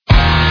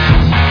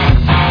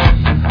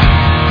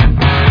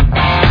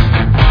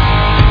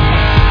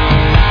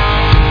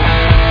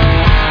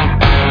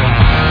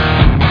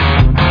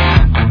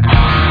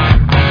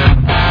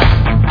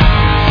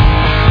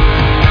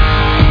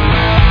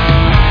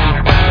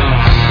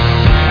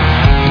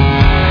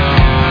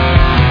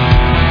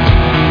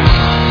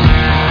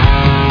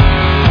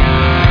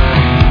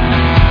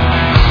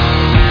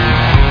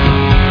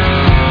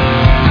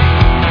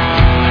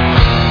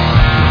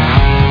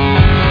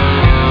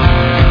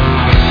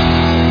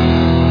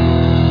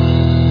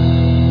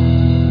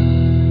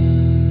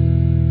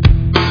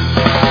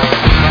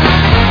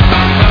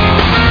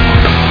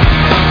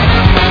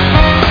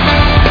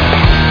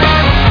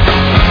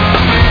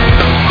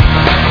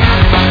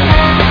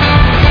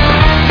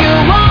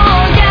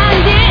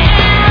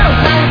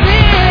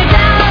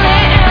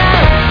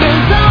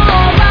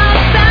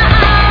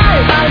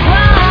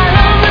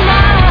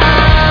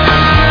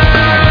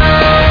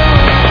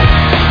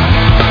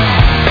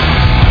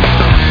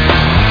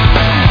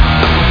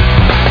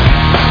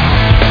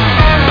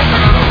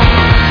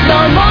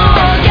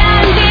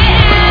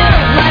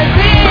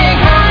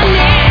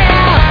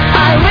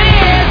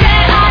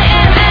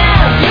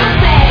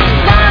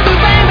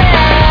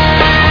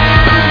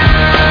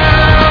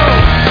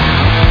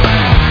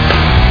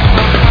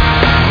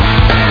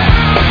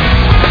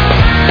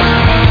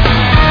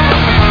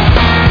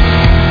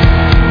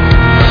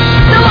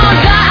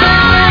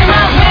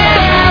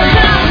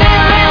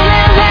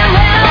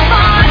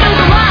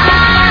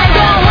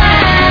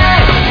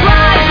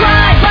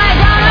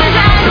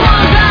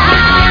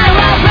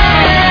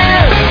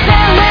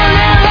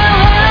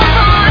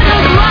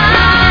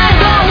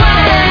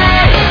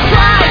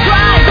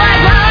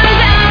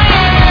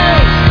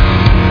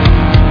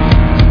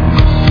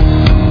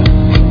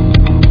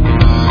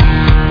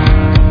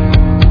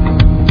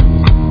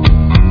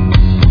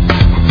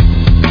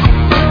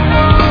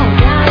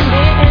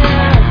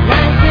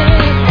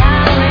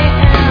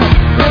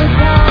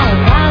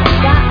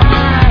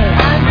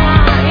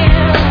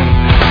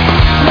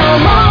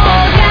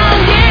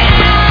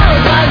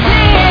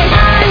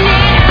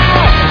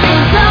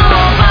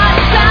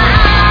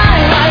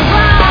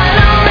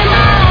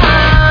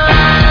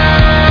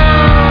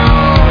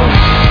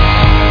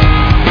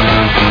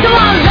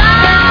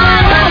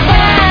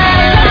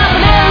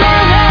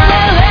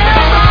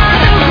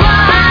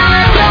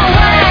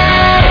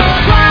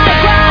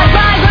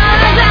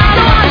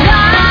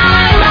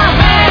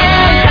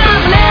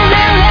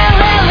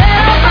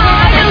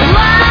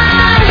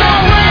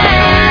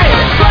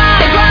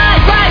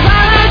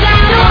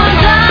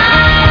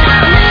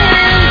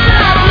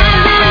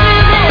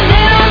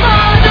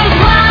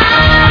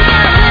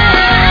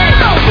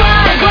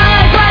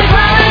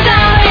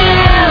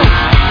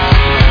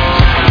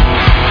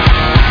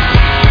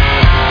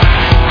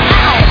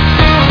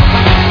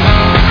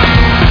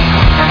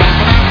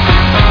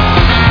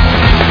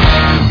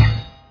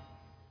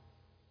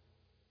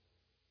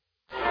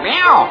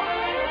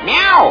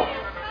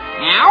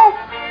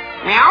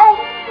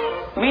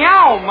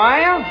 Meow,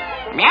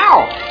 man.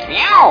 Meow.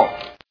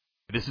 Meow.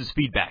 This is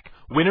Feedback,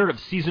 winner of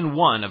Season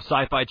 1 of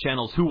Sci-Fi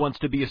Channel's Who Wants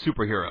to Be a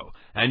Superhero,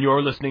 and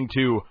you're listening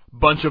to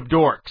Bunch of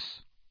Dorks.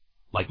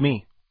 Like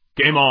me.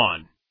 Game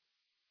on.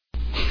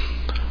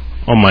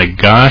 Oh my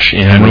gosh,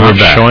 and we're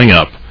back. Showing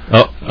up.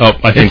 Oh,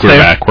 I think we're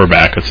back. We're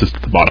back. It's just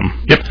at the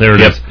bottom. Yep, there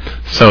it is.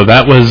 So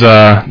that was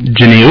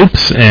Ginny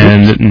Oops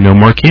and No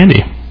More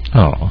Candy.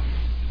 Oh,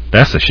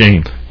 that's a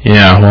shame.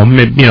 Yeah, well,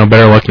 maybe,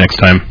 better luck next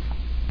time.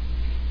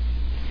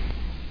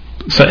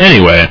 So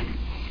anyway,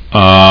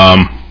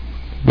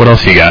 what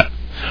else you got?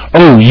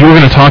 Oh, you were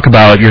going to talk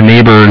about your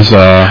neighbor's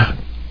going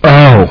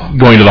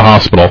to the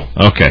hospital.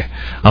 Okay,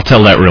 I'll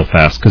tell that real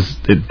fast because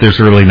there's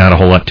really not a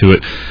whole lot to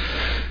it.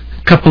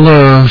 A couple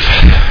of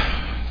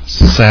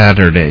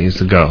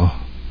Saturdays ago,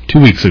 2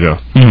 weeks ago,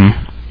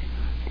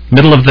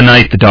 middle of the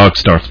night, the dog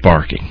starts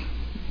barking.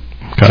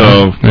 Okay.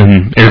 So,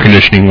 and air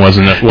conditioning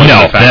wasn't we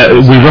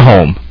were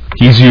home.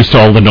 He's used to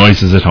all the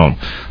noises at home.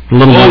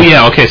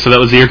 Okay, so that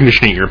was the air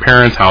conditioning at your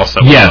parents' house.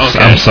 Yes,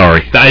 okay. I'm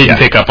sorry. I didn't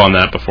pick up on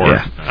that before.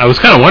 Yeah. I was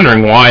kind of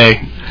wondering why,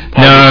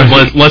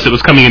 unless it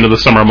was coming into the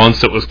summer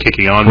months, it was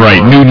kicking on.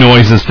 Right, new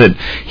noises that...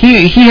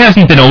 He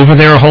hasn't been over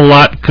there a whole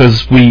lot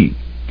because we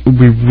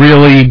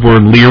really were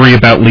leery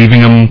about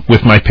leaving him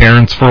with my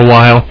parents for a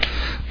while,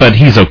 but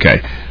he's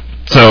okay.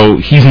 So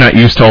he's not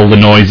used to all the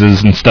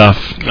noises and stuff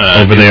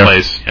over there.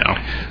 Place,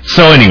 yeah.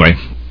 So anyway,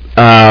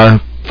 4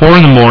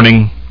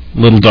 a.m,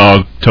 little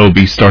dog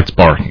Toby starts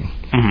barking.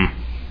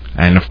 Mm-hmm.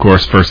 And of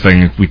course, first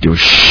thing we do is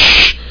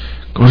shh,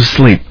 go to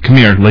sleep, come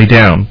here, lay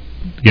down,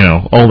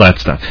 all that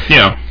stuff.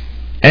 Yeah.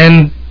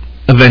 And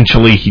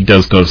eventually he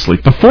does go to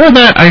sleep. Before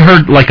that, I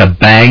heard like a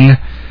bang,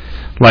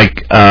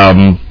 like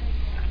coming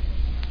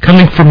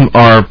from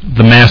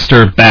the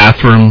master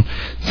bathroom.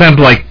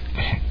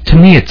 To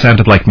me, it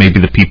sounded like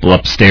maybe the people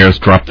upstairs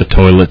dropped the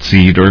toilet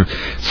seat or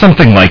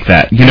something like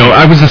that.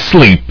 I was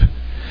asleep,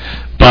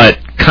 but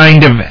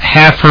kind of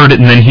half heard it,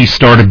 and then he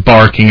started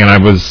barking, and I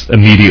was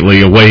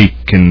immediately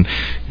awake, and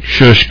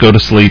shush, go to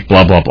sleep,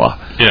 blah, blah, blah.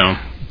 Yeah.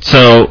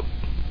 So,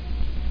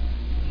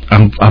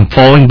 I'm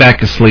falling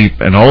back asleep,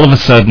 and all of a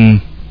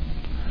sudden,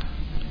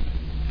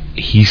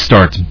 he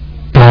starts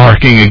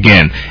barking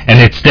again. And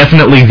it's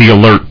definitely the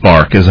alert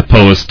bark, as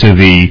opposed to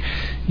the,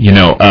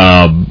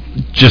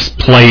 just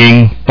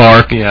playing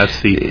bark. Yeah, it's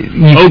the,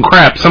 oh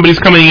crap, somebody's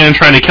coming in and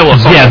trying to kill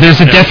us all. Yeah,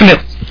 there's a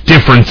definite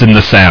difference in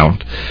the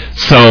sound.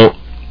 So,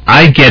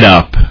 I get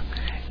up,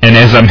 and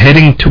as I'm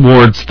heading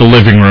towards the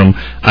living room,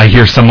 I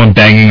hear someone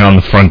banging on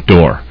the front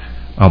door.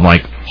 I'm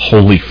like,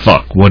 holy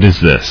fuck, what is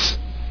this?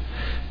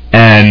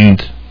 And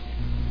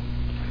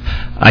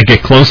I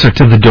get closer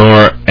to the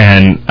door,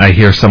 and I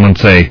hear someone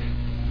say,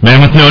 "Man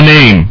with no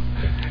name."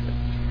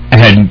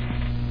 And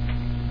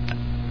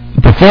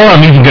before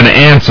I'm even going to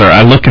answer,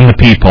 I look in the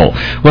peephole.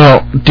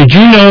 Well, did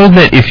you know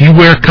that if you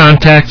wear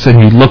contacts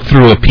and you look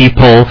through a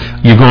peephole,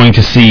 you're going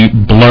to see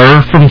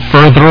blur from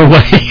further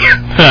away?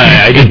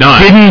 I did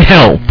not. It didn't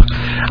help.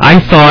 I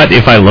thought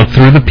if I looked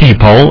through the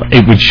peephole,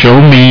 it would show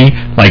me,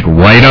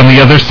 right on the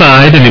other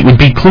side, and it would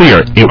be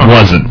clear. It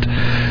wasn't.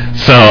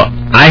 So,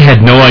 I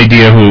had no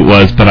idea who it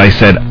was, but I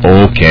said,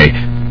 okay,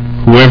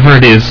 whoever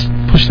it is,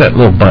 push that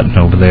little button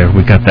over there.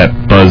 We got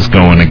that buzz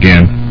going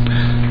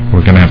again.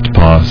 We're going to have to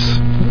pause.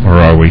 Or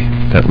are we?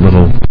 That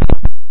little...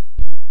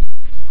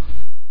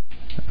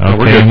 Okay,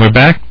 we're good. We're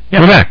back? Yeah.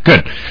 We're back,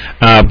 good.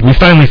 We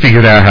finally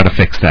figured out how to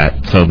fix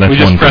that, so that's one. We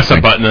just press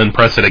a button and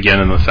press it again,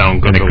 and the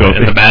sound goes away,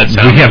 and the bad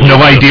sound... We have no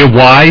idea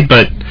why,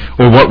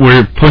 or what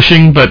we're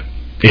pushing, but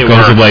it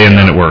goes away, and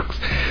then it works.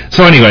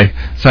 So anyway,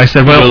 I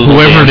said, well,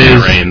 whoever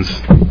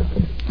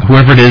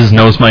it is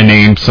knows my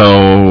name,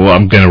 so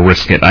I'm going to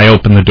risk it. I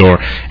open the door,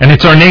 and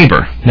it's our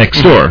neighbor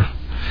next door.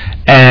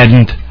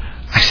 And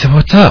I said,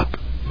 what's up?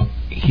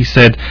 He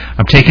said,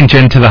 I'm taking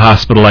Jen to the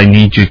hospital. I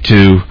need you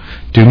to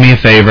do me a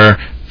favor,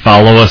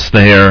 follow us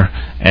there,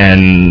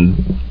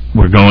 and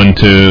we're going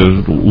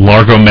to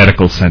Largo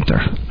Medical Center.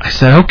 I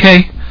said,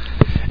 okay.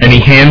 And he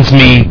hands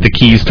me the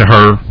keys to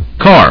her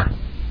car.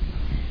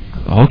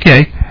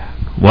 Okay.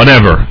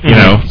 Whatever.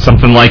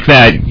 Something like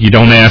that. You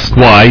don't ask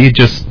why. You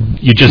just do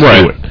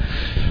it.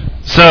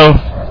 So,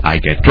 I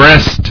get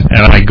dressed,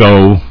 and I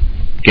go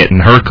get in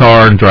her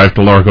car and drive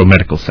to Largo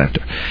Medical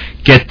Center.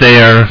 Get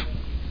there.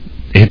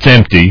 It's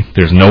empty.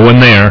 There's no one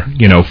there,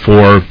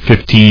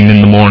 4:15 in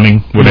the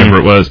morning, whatever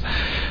it was.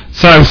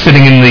 So I was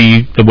sitting in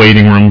the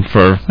waiting room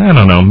for, I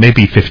don't know,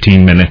 maybe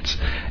 15 minutes.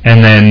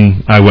 And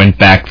then I went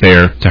back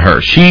there to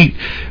her.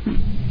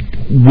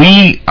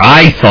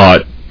 I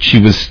thought she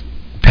was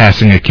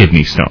passing a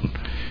kidney stone.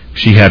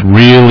 She had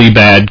really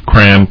bad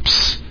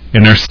cramps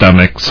in her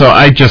stomach. So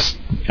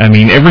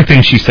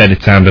everything she said,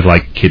 it sounded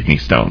like kidney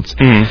stones.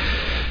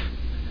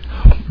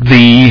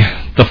 The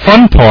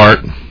fun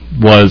part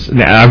was,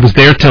 I was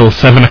there till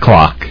 7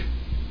 o'clock.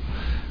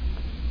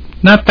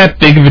 Not that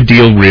big of a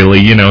deal,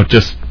 really,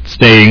 just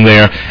staying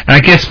there. And I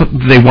guess what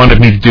they wanted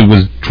me to do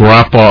was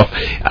drop off,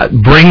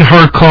 bring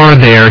her car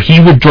there, he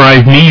would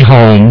drive me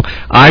home,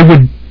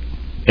 and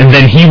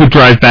then he would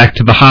drive back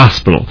to the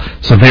hospital,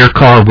 so their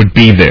car would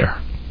be there.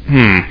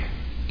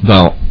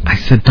 Well, I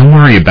said, don't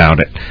worry about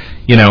it.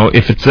 You know,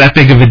 if it's that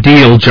big of a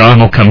deal, John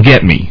will come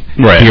get me.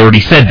 Right. He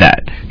already said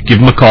that. Give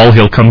him a call,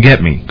 he'll come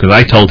get me. Because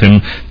I told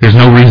him, there's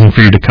no reason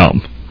for you to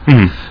come.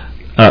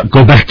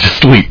 Go back to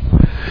sleep.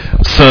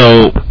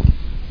 So,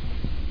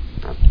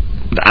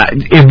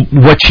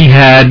 what she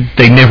had,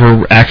 they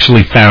never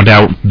actually found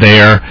out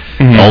there.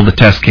 All the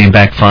tests came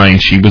back fine.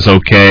 She was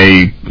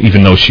okay,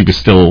 even though she was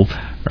still,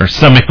 her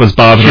stomach was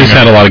bothering her. She just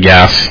had a lot of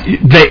gas.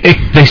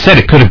 They said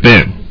it could have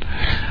been.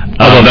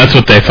 Although that's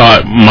what they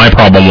thought my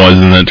problem was,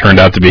 and it turned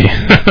out to be.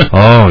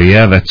 Oh,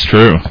 yeah, that's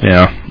true.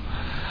 Yeah.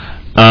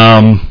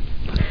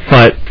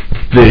 But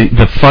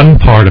the fun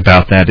part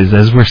about that is,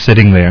 as we're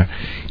sitting there,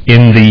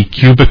 in the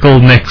cubicle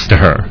next to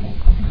her,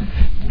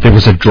 there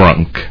was a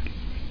drunk.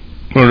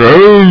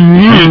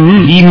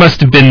 He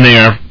must have been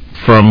there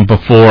from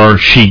before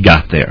she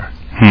got there.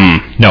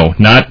 No,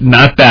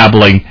 not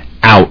babbling,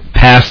 out,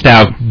 passed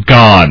out,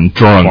 gone,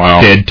 drunk,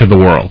 dead to the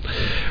world.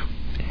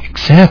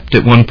 Except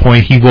at one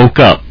point he woke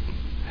up.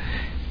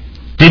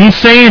 Didn't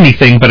say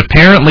anything, but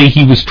apparently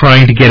he was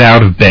trying to get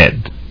out of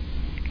bed.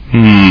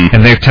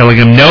 And they're telling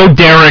him, no,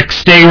 Derek,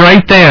 stay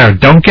right there.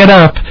 Don't get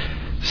up.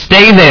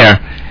 Stay there.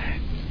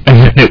 And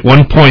then at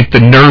one point the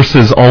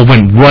nurses all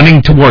went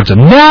running towards him.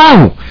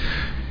 No!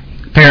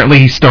 Apparently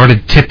he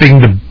started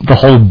tipping the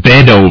whole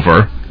bed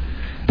over.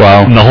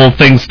 Wow. And the whole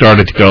thing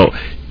started to go.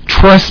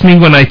 Trust me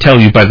when I tell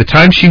you, by the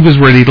time she was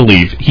ready to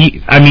leave,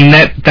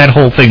 that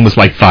whole thing was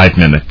like 5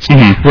 minutes.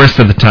 Rest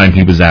of the time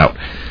he was out.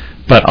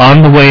 But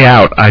on the way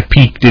out, I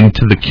peeked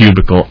into the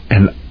cubicle,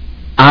 and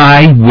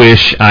I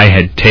wish I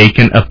had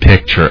taken a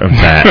picture of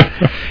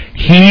that.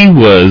 He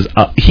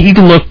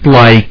looked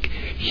like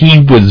he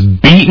was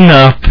beaten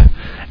up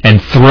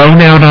and thrown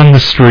out on the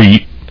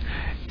street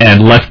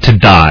and left to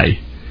die.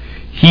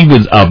 He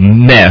was a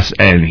mess,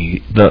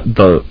 and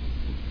the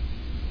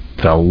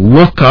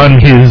look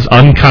on his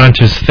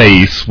unconscious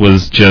face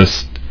was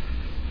just...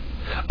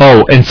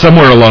 Oh, and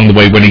somewhere along the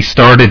way, when he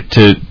started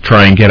to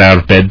try and get out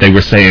of bed, they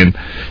were saying,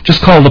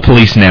 just call the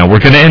police now. We're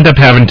going to end up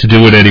having to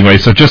do it anyway,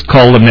 so just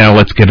call them now.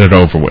 Let's get it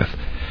over with.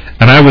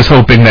 And I was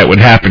hoping that would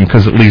happen,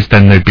 because at least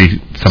then there'd be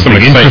something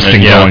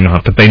interesting going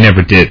on, but they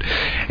never did.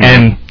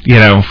 And, you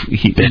know,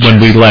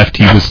 when we left,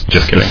 he was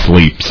just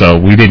asleep, so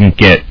we didn't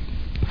get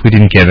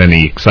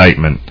any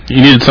excitement.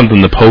 You needed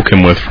something to poke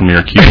him with from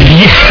your cube.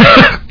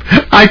 Yeah.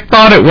 I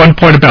thought at one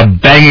point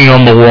about banging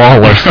on the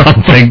wall or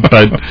something,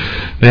 but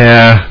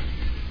yeah.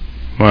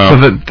 Wow.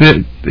 So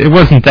it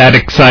wasn't that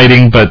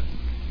exciting, but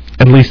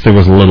at least there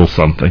was a little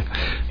something.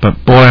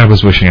 But boy, I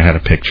was wishing I had a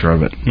picture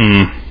of it.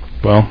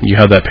 Well, you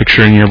have that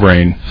picture in your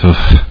brain.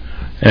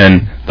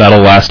 And that'll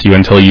last you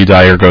until you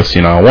die or go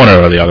senile, one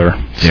or the other.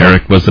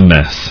 Derek was a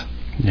mess.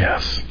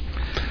 Yes.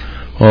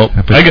 Well,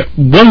 I got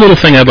one little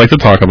thing I'd like to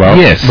talk about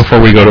before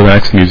we go to the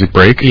next music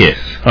break. Yes.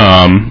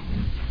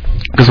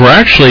 Because we're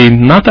actually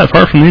not that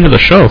far from the end of the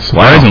show,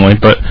 surprisingly. Wow.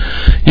 But,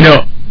 you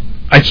know,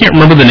 I can't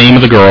remember the name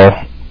of the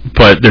girl,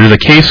 but there's a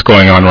case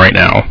going on right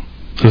now.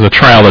 There's a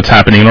trial that's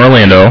happening in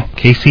Orlando.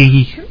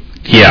 Casey?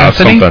 Yeah,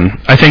 Anthony?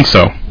 something. I think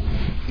so.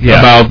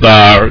 Yeah.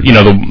 About, you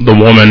know, the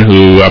woman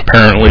who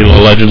apparently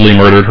allegedly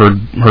murdered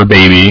her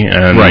baby.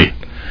 And, right.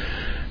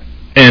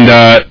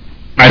 And,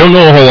 I don't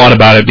know a whole lot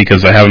about it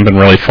because I haven't been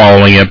really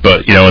following it,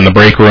 but, you know, in the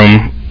break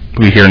room,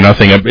 we hear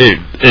nothing of it.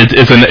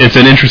 It's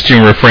an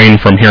interesting refrain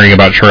from hearing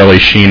about Charlie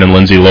Sheen and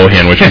Lindsay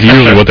Lohan, which is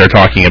usually what they're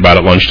talking about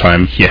at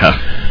lunchtime. Yeah.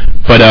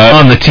 But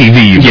on the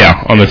TV.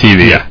 Yeah, on the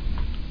TV. Yeah.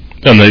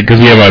 Because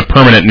we have a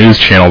permanent news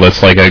channel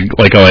that's like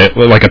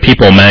a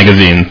People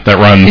magazine that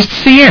runs. It's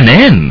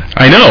CNN.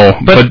 I know,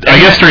 but I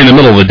guess during the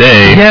middle of the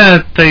day.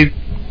 Yeah, they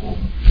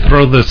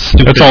throw the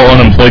stupid. It's all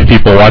unemployed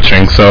people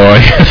watching, so I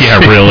guess. Yeah,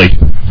 really.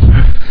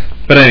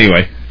 But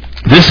anyway,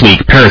 this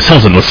week Paris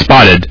Hilton was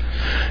spotted.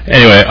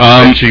 Anyway,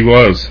 and she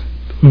was.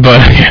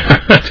 But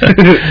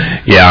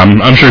yeah,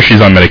 I'm sure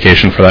she's on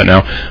medication for that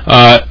now.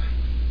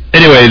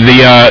 Anyway,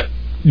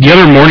 the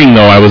other morning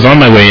though, I was on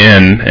my way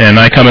in, and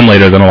I come in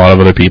later than a lot of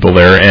other people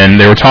there, and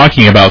they were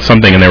talking about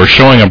something, and they were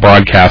showing a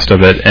broadcast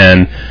of it,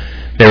 and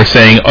they were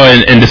saying, oh,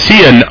 and to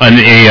see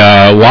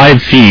a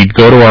live feed,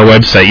 go to our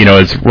website. You know,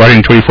 it's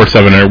running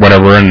 24/7 or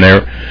whatever, and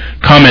they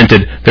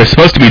commented they're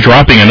supposed to be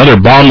dropping another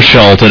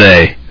bombshell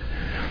today.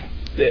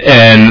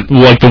 And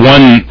like the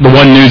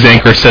one news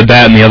anchor said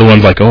that, and the other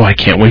one's like, "Oh, I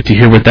can't wait to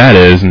hear what that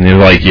is." And they're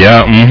like,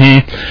 "Yeah,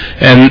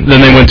 And then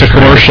they went to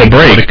commercial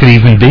break. What it could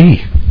even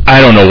be? I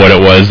don't know what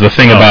it was. The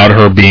thing about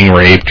her being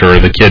raped or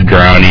the kid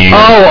drowning.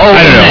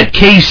 I don't know. That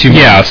case, you mean?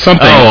 Yeah,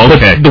 something. Oh,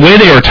 okay. But the way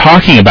they were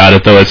talking about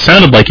it, though, it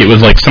sounded like it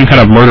was like some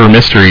kind of murder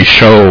mystery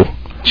show.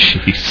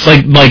 Jeez.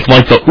 Like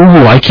the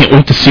I can't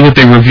wait to see what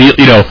they reveal.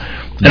 You know.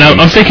 And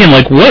I'm thinking,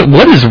 like,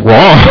 what is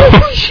wrong?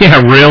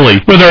 Yeah, really.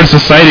 With our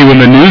society, when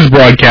the news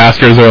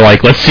broadcasters are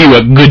like, let's see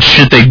what good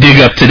shit they dig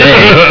up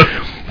today.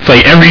 It's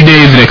like every day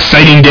is an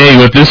exciting day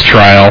with this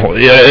trial.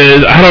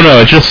 I don't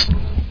know. It just,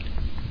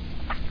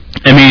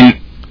 I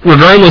mean,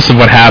 regardless of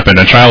what happened,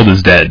 a child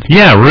is dead.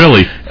 Yeah,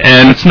 really.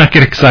 And let's not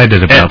get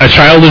excited about a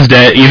child is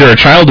dead. Either a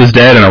child is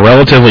dead and a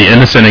relatively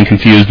innocent and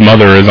confused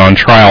mother is on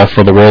trial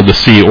for the world to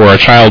see, or a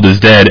child is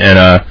dead and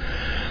a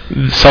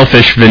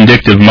selfish,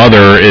 vindictive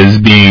mother is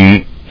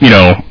being, in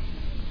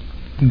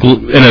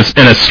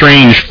a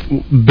strange,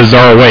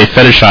 bizarre way,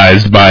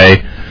 fetishized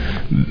by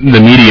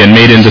the media and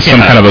made into some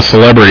kind of a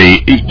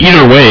celebrity.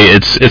 Either way,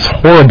 it's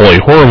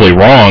horribly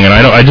wrong, and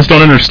I just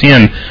don't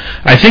understand.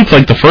 I think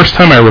like the first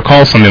time I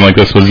recall something like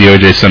this was the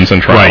O.J. Simpson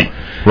trial.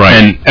 Right.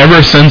 And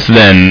ever since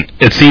then,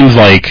 it seems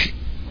like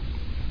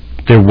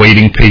they're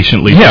waiting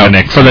patiently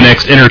for the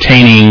next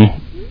entertaining.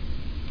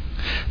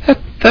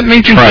 That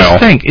made me just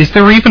think: is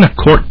there even a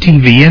court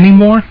TV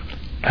anymore?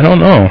 I don't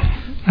know.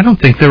 I don't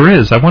think there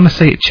is. I want to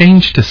say it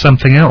changed to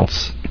something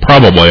else.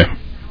 Probably.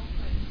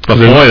 But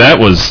boy, that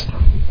was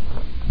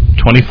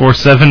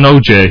 24/7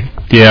 OJ.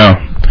 Yeah.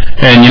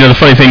 And the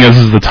funny thing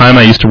is the time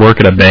I used to work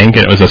at a bank,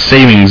 and it was a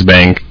savings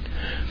bank.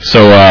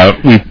 So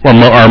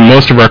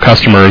most of our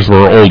customers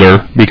were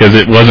older because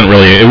it was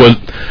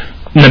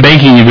in the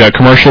banking you've got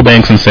commercial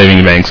banks and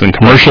savings banks, and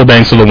commercial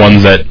banks are the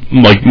ones that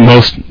like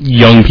most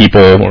young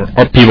people or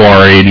people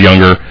our age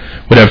younger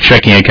would have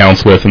checking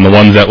accounts with, and the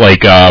ones that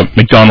like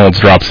McDonald's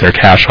drops their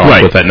cash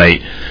off with at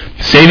night.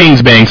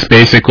 Savings banks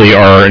basically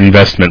are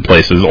investment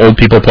places. Old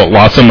people put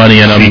lots of money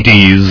in them.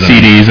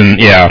 CDs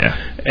and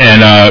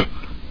And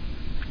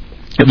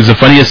it was the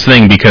funniest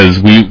thing because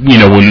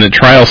when the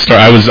trial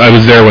started, I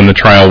was there when the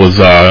trial was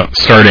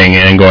starting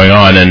and going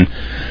on, and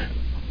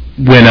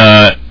when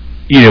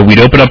we'd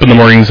open up in the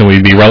mornings and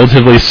we'd be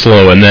relatively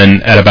slow, and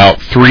then at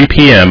about 3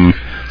 p.m.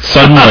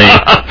 suddenly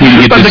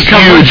we'd get this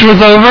huge.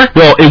 Was over.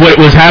 Well, what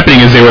was happening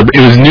is it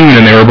was noon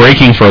and they were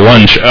breaking for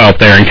lunch out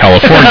there in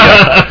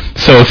California.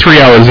 So 3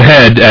 hours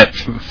ahead, at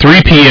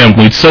 3 p.m.,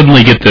 we'd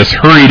suddenly get this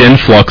hurried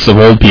influx of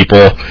old people.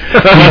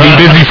 We'd be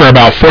busy for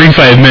about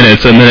 45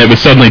 minutes, and then it would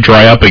suddenly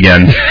dry up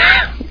again.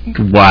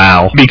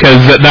 Wow.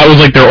 Because that was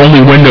like their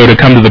only window to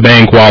come to the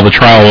bank while the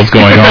trial was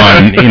going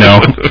on,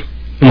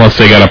 unless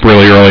they got up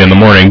really early in the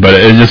morning. But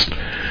it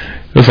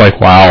was like,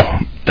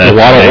 wow. A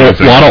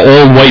lot of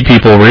old white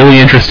people really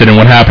interested in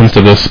what happens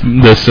to this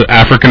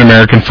African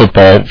American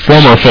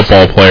former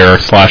football player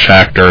 /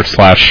 actor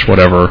 /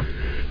 whatever.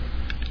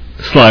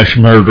 /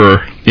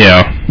 murderer.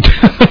 Yeah.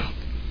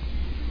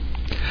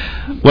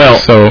 Well,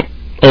 so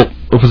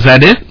was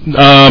that it?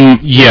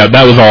 Yeah,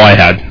 that was all I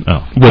had.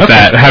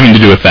 That having to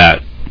do with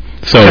that.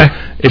 So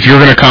if you're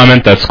going to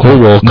comment, that's cool.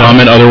 We'll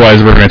comment.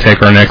 Otherwise, we're going to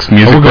take our next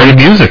music. We're going to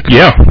music.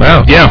 Yeah.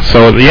 Wow. Yeah.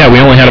 So we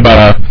only had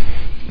about a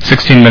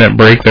 16-minute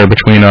break there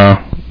between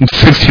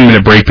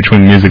 16-minute break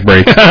between music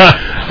breaks.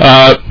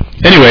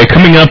 Anyway,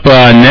 coming up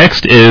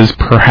next is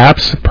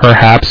perhaps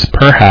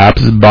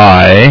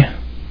by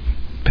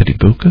Petty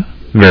Buka.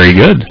 Very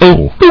good.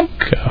 Oh,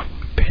 Buka.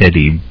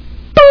 Petty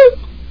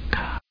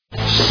Buka.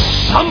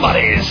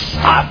 Somebody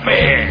stop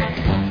me!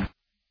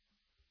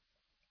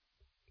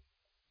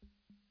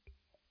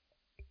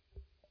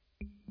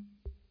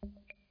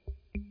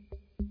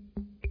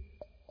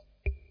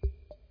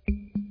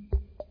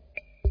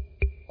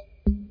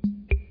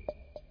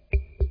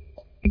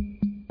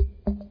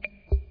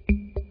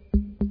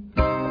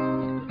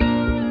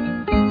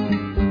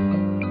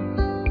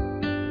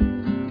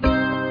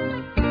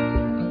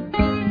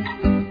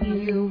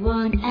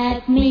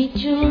 Me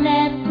to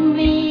let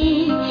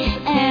me,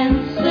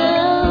 and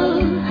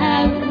so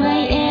have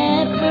my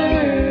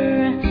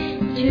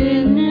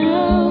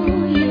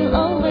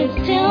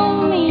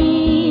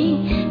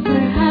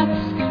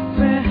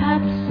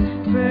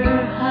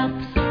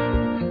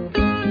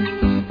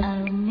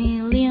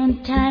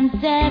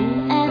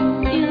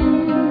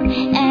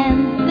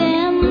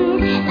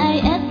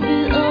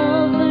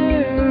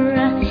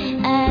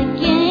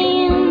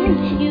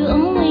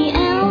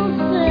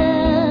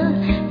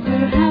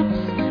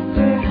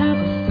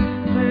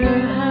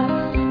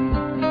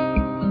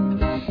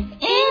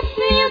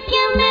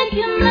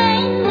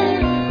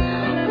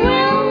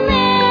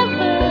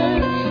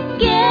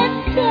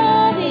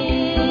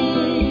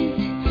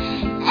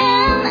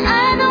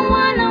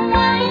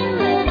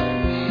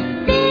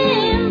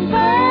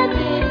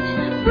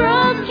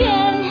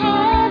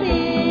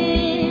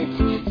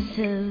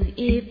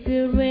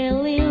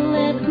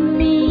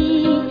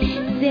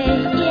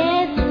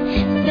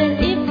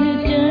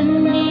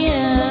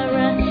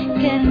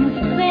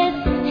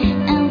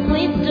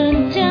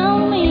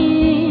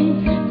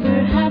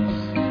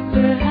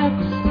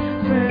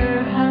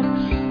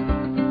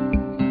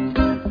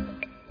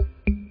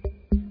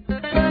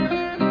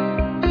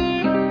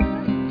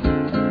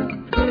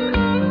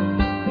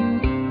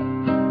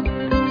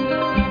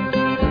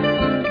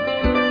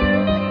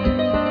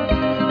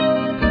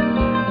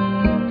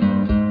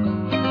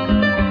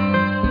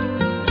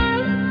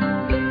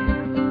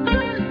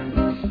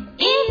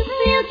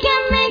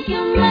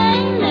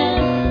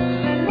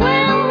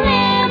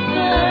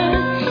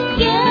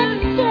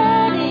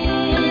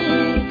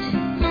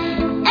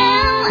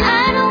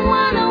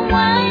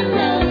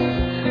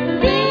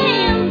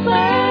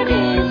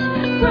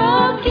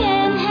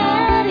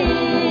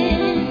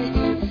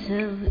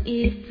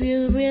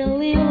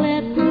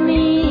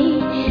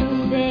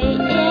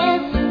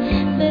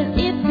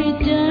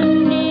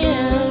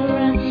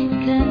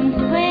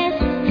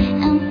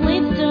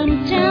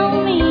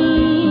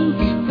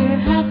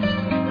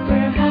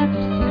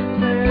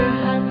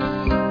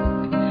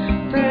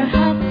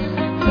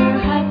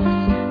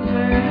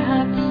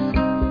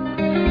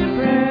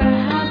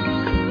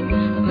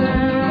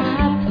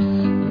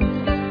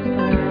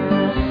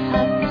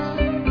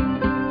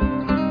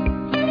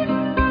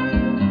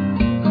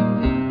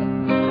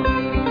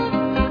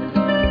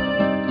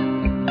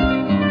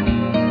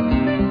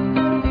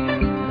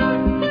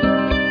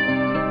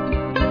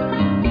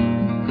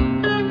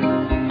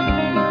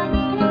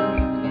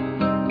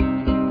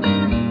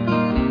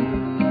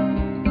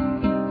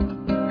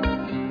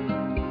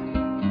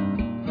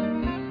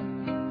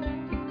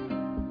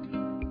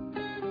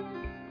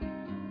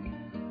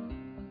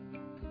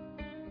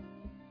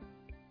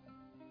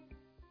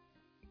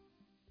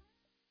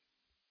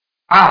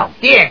Oh,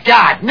 dear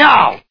God,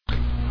 no!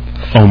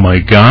 Oh my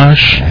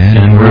gosh,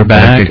 and we're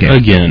back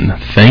again.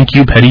 Thank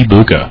you, Petty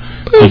Buka.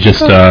 We just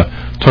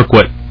took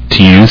what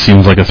to you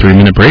seems like a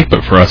 3-minute break,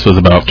 but for us was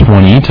about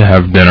 20 to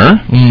have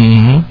dinner.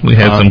 Mm-hmm. We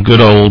had some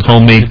good old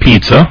homemade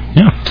pizza.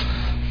 Yeah.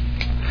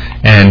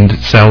 And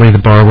Sally the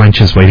bar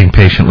wench is waiting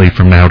patiently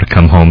for Mao to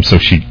come home so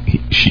he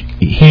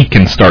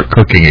can start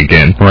cooking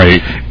again.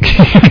 Right.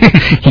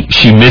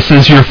 She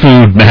misses your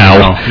food, Mao.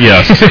 Oh,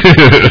 yes.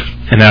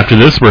 And after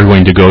this, we're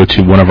going to go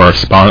to one of our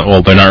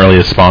well, they're not really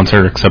a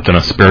sponsor, except in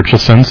a spiritual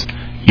sense,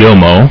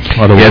 Yomo.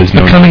 Yeah, it's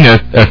becoming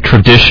a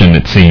tradition,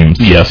 it seems.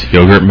 Yes,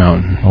 Yogurt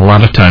Mountain. A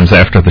lot of times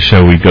after the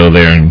show, we go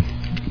there and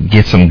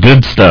get some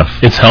good stuff.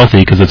 It's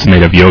healthy because it's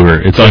made of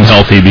yogurt. It's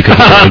unhealthy because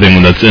of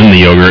everything that's in the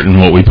yogurt and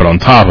what we put on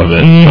top of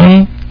it.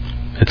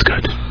 Mm-hmm. It's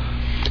good.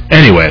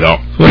 Anyway, though.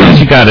 What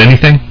else you got?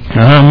 Anything?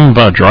 I'm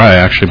about dry,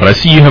 actually, but I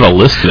see you have a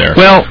list there.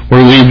 Well,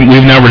 where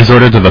we've now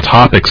resorted to the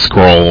topic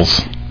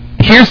scrolls.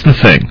 Here's the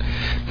thing.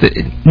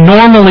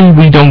 Normally,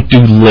 we don't do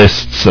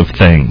lists of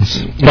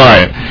things,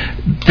 but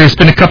there's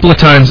been a couple of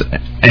times,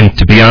 and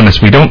to be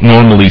honest, we don't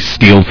normally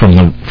steal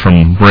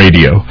from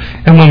radio.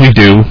 And when we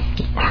do,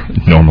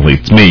 normally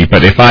it's me,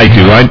 but if I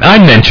do, I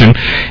mention.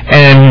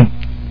 And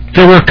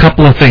there were a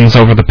couple of things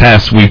over the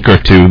past week or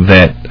two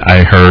that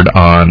I heard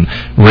on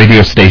a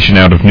radio station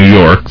out of New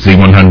York,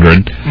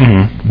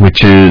 Z100,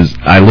 which is,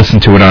 I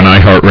listened to it on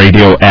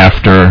iHeartRadio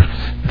after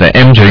the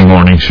MJ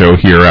Morning Show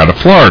here out of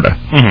Florida.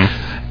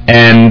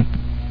 And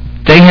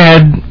they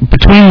had,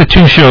 between the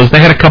two shows, they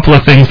had a couple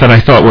of things that I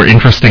thought were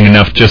interesting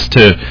enough just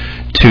to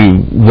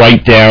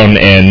write down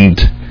and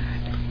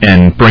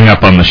bring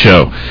up on the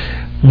show.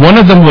 One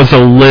of them was a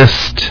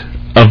list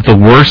of the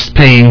worst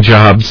paying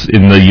jobs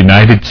in the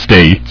United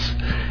States,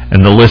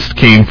 and the list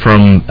came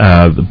from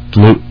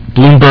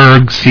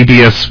Bloomberg,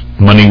 CBS,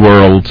 Money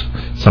World,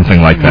 something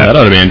like that. That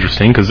ought to be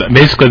interesting, because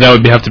basically that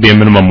would have to be a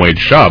minimum wage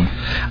job.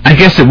 I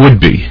guess it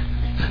would be.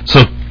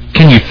 So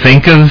can you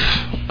think of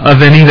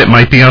any that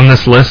might be on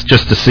this list,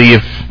 just to see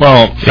if...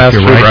 Well, fast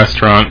food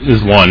restaurant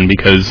is one,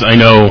 because I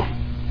know,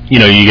 you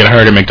get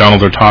hired at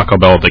McDonald's or Taco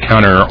Bell at the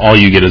counter, all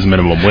you get is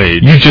minimum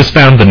wage. You just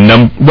found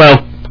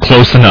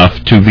close enough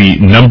to the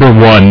number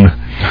one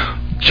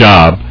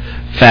job.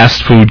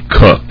 Fast food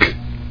cook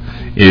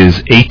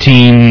is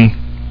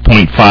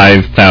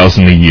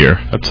 $18,500 a year.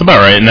 That's about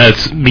right, and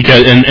that's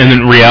because, and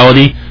in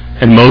reality,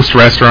 in most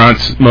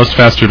restaurants, most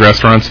fast food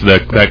restaurants,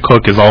 that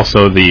cook is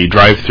also the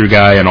drive-through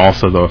guy and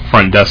also the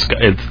front desk.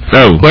 It's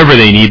whoever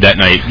they need that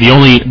night. The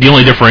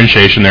only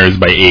differentiation there is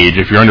by age.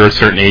 If you're under a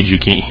certain age, you're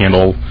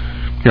not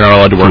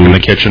allowed to work in the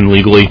kitchen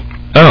legally.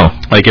 Oh,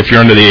 like if you're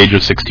under the age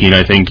of 16,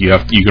 I think you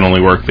can only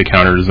work the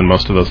counters in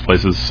most of those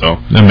places. So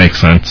that makes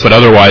sense. But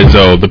otherwise,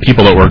 though, the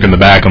people that work in the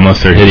back,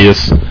 unless they're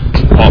hideous,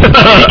 well,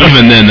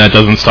 even then that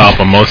doesn't stop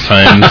them. Most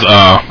times,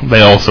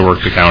 they also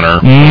work the counter.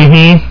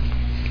 Mm-hmm.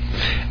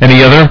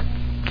 Any other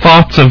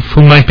thoughts of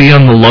who might be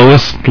on the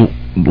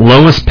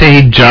lowest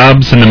paid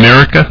jobs in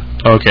America?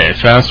 Okay,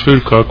 fast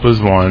food cook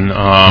was one.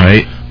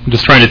 Right. I'm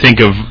just trying to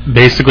think of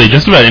basically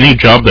just about any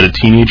job that a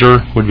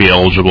teenager would be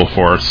eligible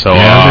for. So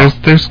yeah,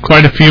 there's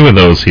quite a few of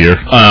those here.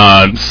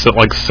 So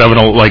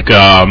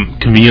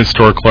convenience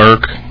store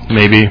clerk,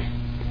 maybe.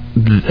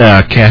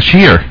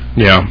 Cashier.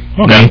 Yeah.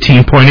 Okay.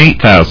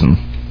 $19,800.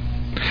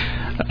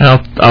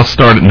 I'll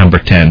start at number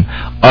 10.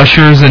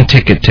 Ushers and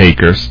ticket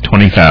takers,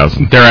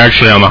 $20,000. They're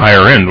actually on the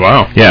higher end.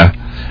 Wow. Yeah.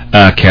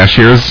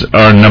 Cashiers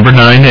are number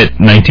 9 at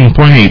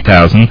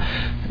 $19,800.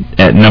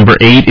 At number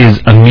 8 is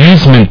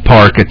amusement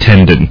park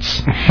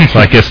attendants. So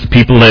I guess the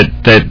people that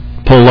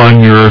pull on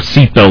your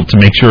seatbelt to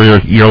make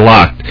sure you're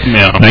locked.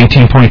 Yeah.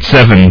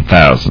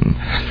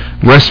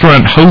 $19,700.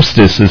 Restaurant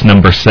hostess is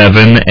number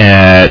 7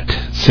 at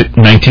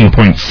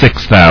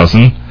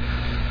 $19,600.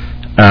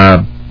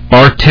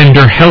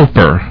 Bartender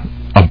helper.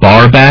 A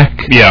bar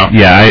back? Yeah.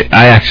 Yeah,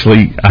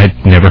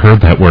 I'd never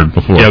heard that word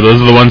before. Yeah,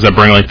 those are the ones that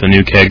bring the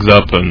new kegs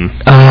up and...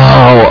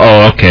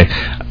 Oh, okay.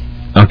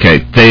 Okay,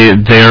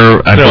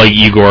 they're like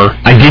Igor.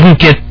 I didn't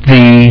get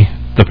the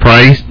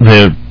price,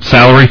 the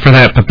salary for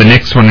that, but the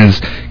next one is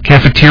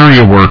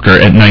cafeteria worker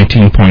at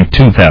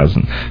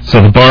 $19,200.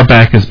 So the bar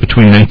back is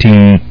between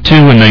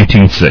 $19,200 and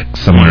 $19,600,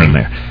 somewhere in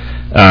there.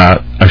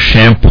 A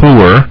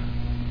shampooer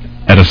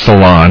at a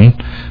salon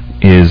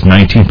is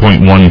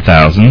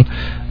 $19,100.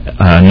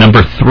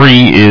 Number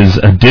 3 is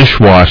a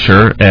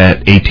dishwasher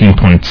at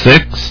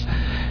 $18,600,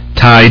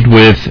 tied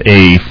with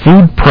a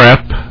food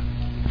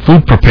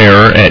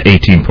preparer at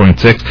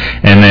 $18,600,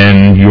 and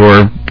then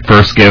your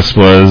first guess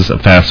was a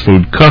fast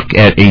food cook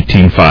at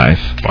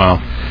 $18,500. Wow.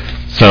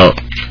 So,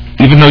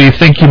 even though you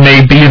think you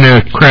may be in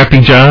a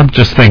crappy job,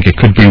 just think it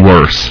could be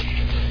worse.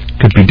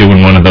 Could be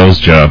doing one of those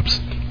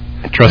jobs.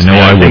 Trust me,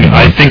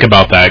 I think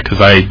about that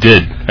because I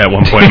did at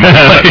one point in my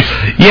life.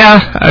 Yeah,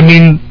 I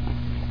mean...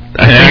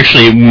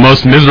 actually,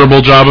 most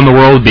miserable job in the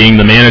world being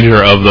the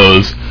manager of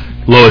those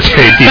lowest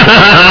paid people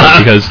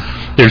because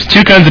there's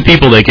two kinds of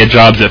people that get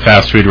jobs at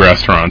fast food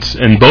restaurants,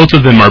 and both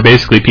of them are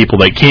basically people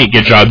that can't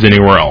get jobs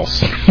anywhere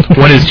else.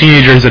 One is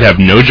teenagers that have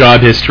no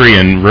job history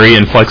and very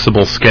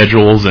inflexible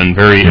schedules and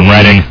very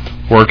erratic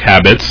work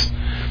habits,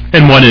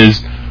 and one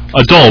is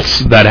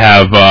adults that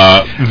have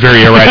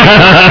very erratic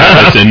work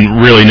habits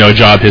and really no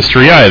job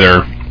history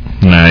either.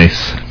 Nice.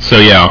 So,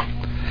 yeah.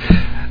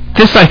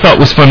 This I thought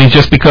was funny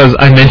just because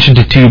I mentioned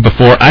it to you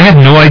before. I had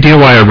no idea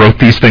why I wrote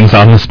these things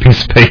on this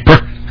piece of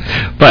paper,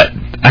 but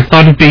I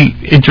thought it'd be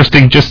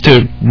interesting just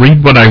to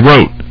read what I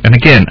wrote. And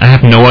again, I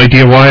have no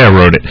idea why I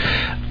wrote it.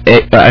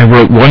 I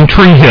wrote One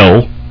Tree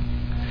Hill,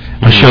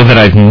 a show that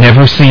I've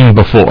never seen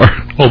before.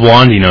 Well,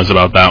 Blondie knows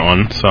about that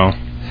one, so...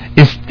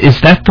 Is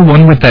that the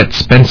one with that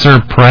Spencer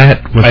Pratt?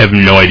 I have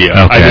no idea.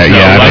 Okay,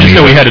 I just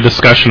know we had a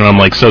discussion, and I'm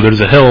like, so there's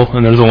a hill,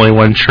 and there's only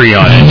one tree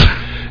on it.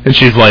 And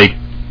she's like,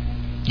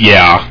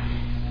 yeah.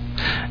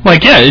 I'm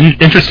like, yeah,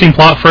 interesting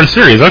plot for a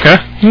series. Okay.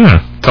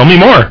 Yeah. Tell me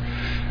more.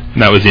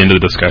 And that was the end of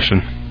the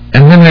discussion.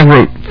 And then they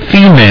wrote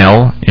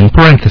female, in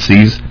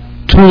parentheses,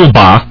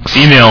 toolbox.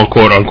 Female,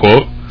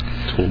 quote-unquote,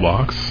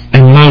 toolbox.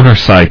 And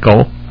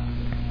motorcycle.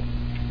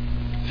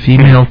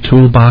 Female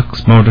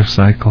toolbox,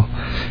 motorcycle.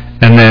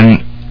 And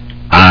then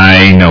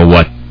I know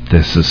what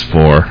this is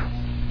for.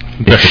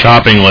 The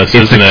shopping list,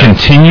 isn't it? It's a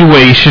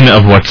continuation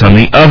of what's on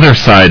the other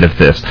side of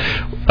this.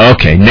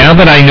 Okay, now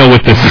that I know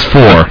what this is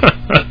for.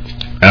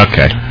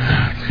 Okay.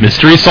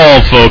 Mystery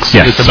solved, folks.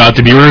 Yes. It's about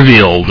to be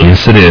revealed.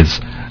 Yes, it is.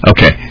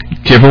 Okay.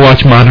 Did you ever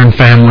watch Modern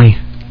Family?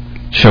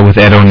 Show with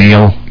Ed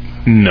O'Neill?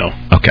 No.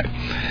 Okay.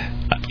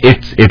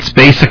 It's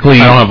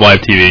basically... I don't have live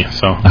TV,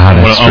 so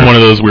I'm one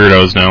of those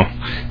weirdos now.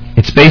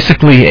 It's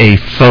basically a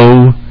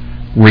faux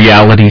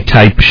reality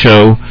type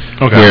show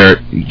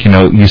where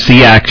you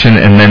see action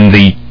and then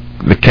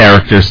the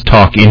characters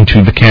talk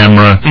into the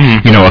camera,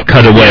 a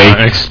cutaway. Yeah,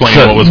 and explain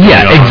what was going on.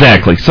 Yeah,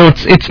 exactly. So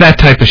it's that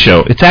type of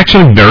show. It's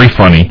actually very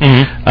funny.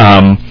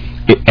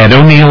 Ed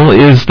O'Neill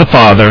is the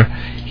father.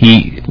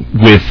 He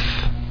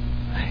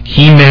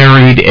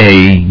married a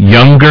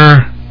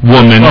younger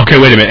woman. Okay,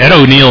 wait a minute. Ed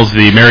O'Neill's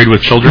the Married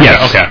with Children?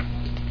 Yes. Okay.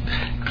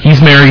 He's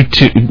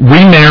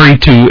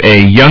remarried to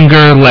a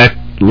younger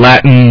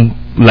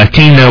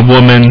Latina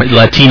woman.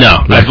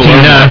 Latina. I've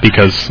learned that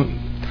because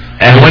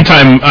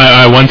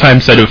I one time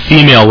said a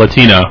female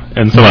Latina,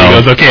 and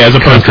somebody goes, okay, as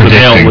opposed to the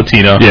male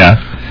Latina. Yeah.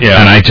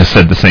 And I just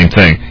said the same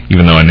thing,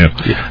 even though I knew.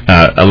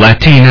 Yeah. A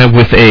Latina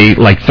with a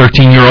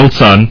 13-year-old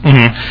son.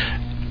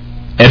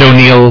 Ed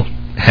O'Neill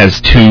has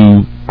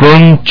two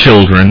grown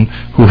children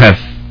who have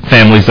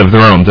families of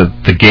their own.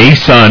 The gay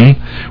son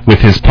with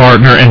his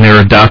partner and their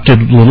adopted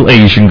little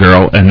Asian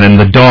girl, and then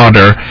the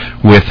daughter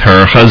with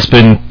her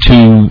husband,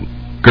 two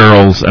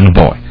girls, and a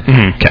boy.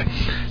 Okay.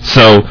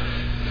 So,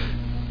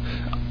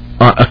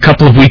 a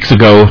couple of weeks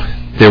ago,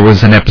 there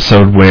was an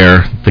episode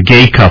where the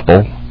gay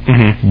couple,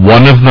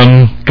 one of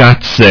them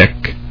got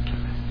sick,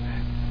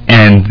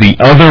 and the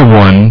other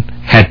one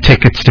had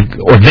tickets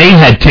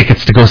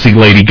to go see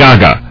Lady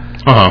Gaga.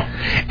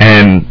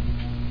 And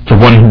the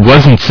one who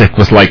wasn't sick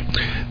was like,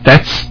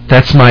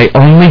 that's my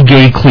only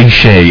gay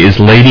cliche is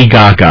Lady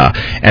Gaga,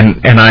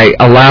 and I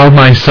allow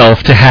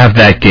myself to have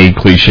that gay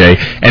cliche.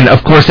 And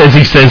of course, as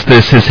he says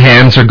this, his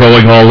hands are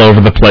going all over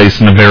the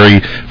place in a very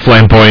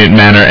flamboyant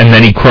manner, and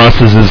then he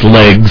crosses his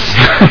legs,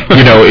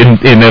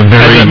 in a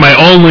very my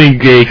only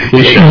gay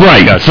cliche.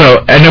 Right.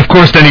 So, and of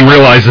course, then he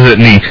realizes it,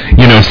 and he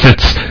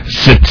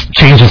sits,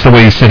 changes the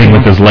way he's sitting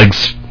with his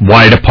legs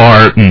wide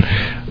apart,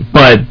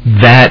 But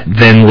that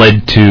then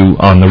led to,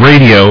 on the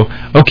radio,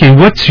 okay,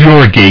 what's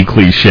your gay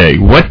cliche?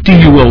 What do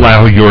you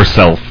allow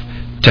yourself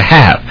to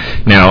have?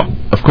 Now,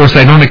 of course,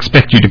 I don't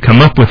expect you to come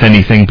up with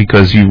anything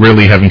because you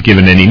really haven't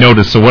given any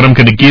notice. So what I'm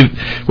going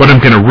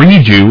to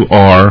read you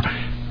are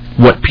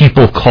what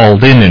people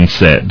called in and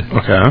said.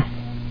 Okay.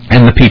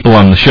 And the people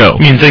on the show. I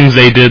mean, things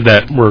they did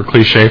that were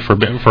cliche for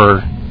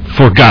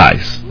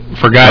guys.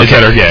 For guys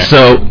that are gay.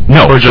 So,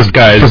 no. Or just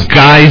guys. For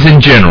guys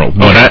in general.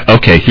 But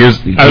here's...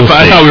 I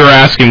thought we were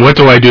asking, what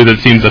do I do that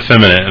seems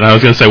effeminate? And I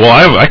was going to say,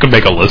 well, I could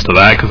make a list of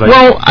that.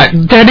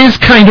 That is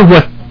kind of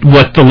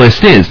what the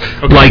list is.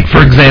 Okay. Like,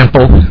 for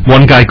example,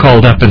 one guy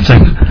called up and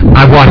said,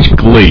 I watch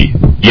Glee.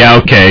 Yeah,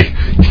 okay.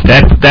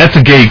 That's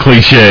a gay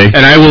cliche.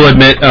 And I will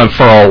admit,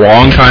 for a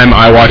long time,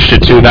 I watched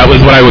it too. That was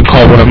what I would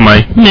call one of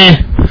my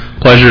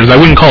pleasures. I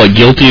wouldn't call it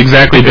guilty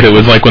exactly, but it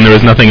was like when there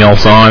was nothing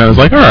else on. I was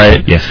like, all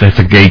right. Yes, that's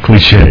a gay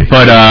cliche.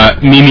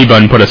 But Mimi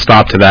Bun put a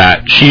stop to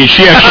that. She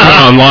actually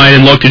went online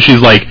and looked, and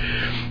she's like,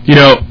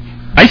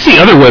 I see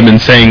other women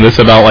saying this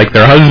about like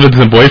their husbands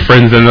and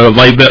boyfriends,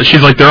 and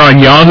she's like, they're on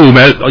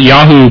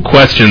Yahoo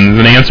questions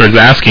and answers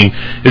asking,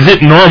 is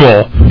it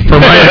normal for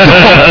my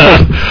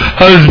adult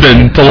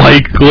husband to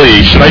like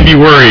Glee? Should I be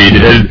worried?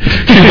 And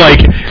she's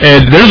like,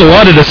 and there's a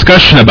lot of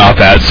discussion about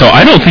that, so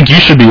I don't think you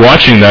should be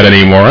watching that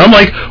anymore. I'm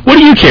like, what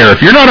do you care if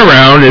you're not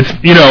around? It's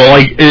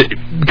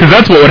because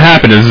that's what would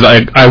happen is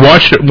I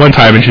watched it one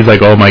time and she's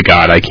like, oh my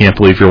god, I can't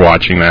believe you're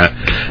watching that.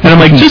 And I'm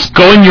like, just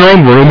go in your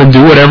own room and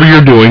do whatever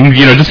you're doing,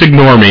 just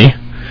ignore me.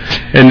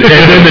 And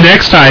then the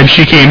next time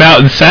she came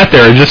out and sat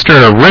there and just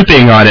started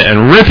ripping on it. And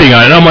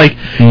I'm like,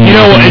 you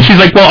know, and she's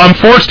like, well, I'm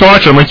forced to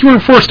watch it. I'm like, you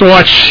weren't forced to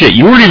watch shit.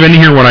 You weren't even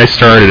here when I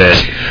started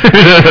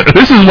it.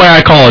 This is why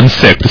I call in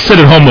sick, to sit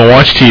at home and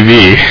watch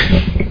TV.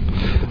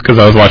 Because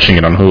I was watching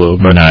it on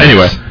Hulu. But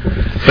anyway.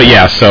 But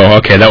yeah, so,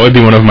 okay, that would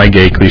be one of my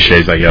gay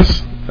cliches, I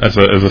guess, as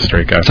a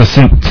straight guy. So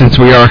since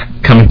we are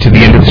coming to the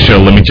end of the show,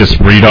 let me just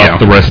read off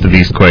the rest of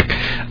these quick.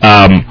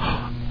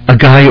 A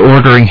guy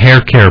ordering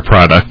hair care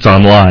products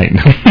online.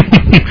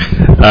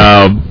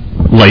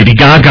 Lady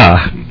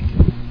Gaga.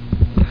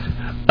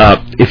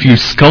 If you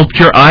sculpt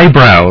your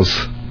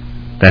eyebrows,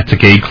 that's a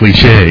gay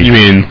cliche. You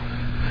mean...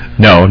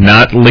 No,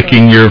 not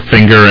licking your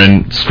finger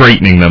and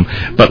straightening them,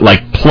 but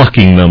like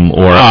plucking them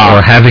or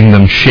having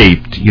them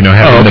shaped, you know,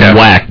 having them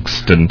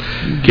waxed and...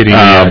 Getting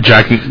the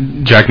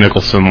Jack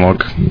Nicholson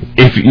look.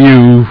 If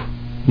you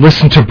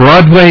listen to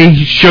Broadway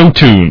show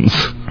tunes,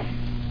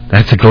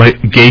 that's a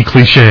gay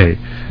cliche.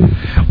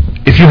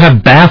 If you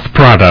have bath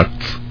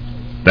products,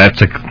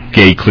 that's a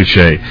gay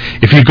cliche.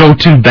 If you go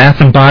to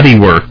Bath and Body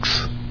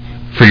Works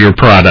for your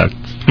products,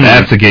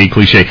 that's a gay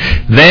cliche.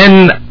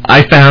 Then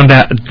I found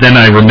out, then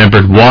I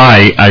remembered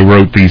why I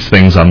wrote these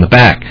things on the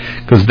back.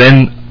 Because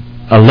then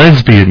a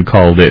lesbian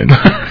called in.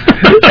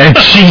 And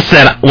she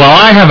said, well,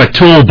 I have a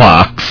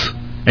toolbox.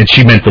 And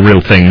she meant the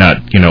real thing,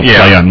 not, you know,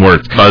 play on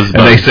words. Buzz.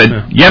 And they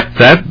said, yep,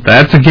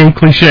 that's a gay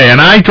cliche. And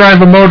I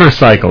drive a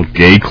motorcycle,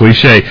 gay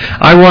cliche.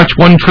 I watch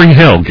One Tree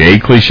Hill, gay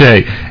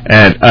cliche.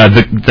 And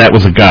that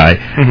was a guy.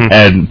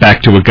 And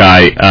back to a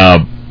guy,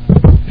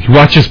 he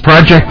watches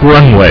Project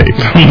Runway.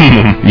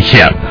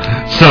 Yeah.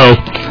 So,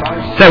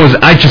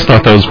 I just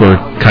thought those were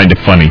kind of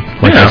funny.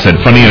 Like I said,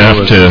 funny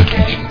enough to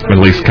at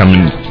least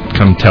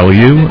come tell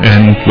you.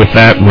 And with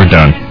that, we're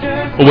done.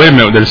 Well, wait a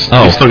minute. We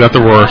still got the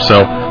roar,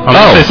 so I'm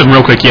going to say something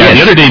real quick. Yeah,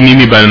 the other day,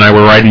 Mimi Bud and I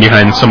were riding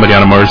behind somebody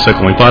on a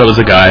motorcycle, and we thought it was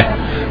a guy.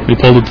 We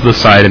pulled it to the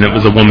side, and it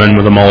was a woman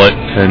with a mullet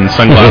and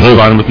sunglasses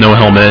on with no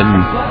helmet, and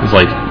it was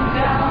like,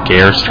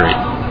 gay or straight?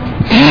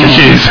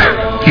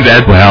 And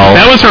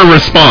that was her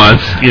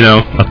response, you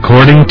know.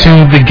 According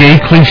to the gay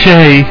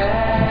cliche,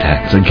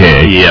 that's a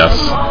gay. Yes.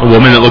 A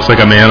woman that looks like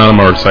a man on a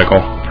motorcycle.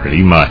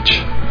 Pretty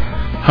much.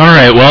 All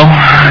right, well,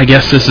 I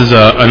guess this is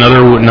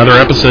another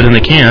episode in the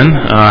can.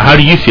 How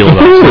do you feel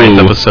about tonight's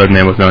episode,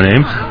 Man with No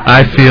Name?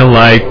 I feel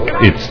like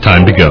it's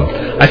time to go.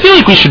 I feel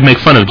like we should make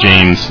fun of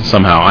James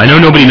somehow. I know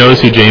nobody knows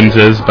who James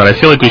is, but I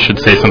feel like we should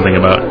say something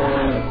about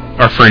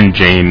our friend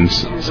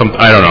James.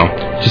 I don't know.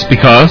 Just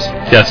because?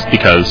 Yes,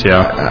 because,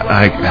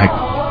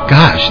 yeah.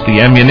 Gosh,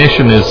 the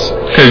ammunition is...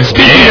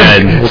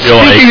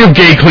 Speaking of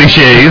gay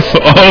cliches...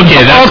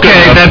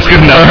 that's good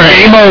enough. Right.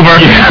 Game over.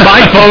 Yeah.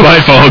 Bye, folks. Bye,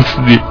 folks.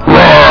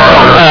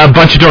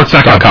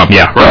 Bunchofdorks.com.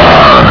 Yeah.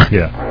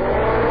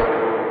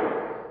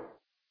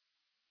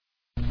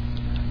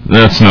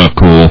 That's not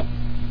cool.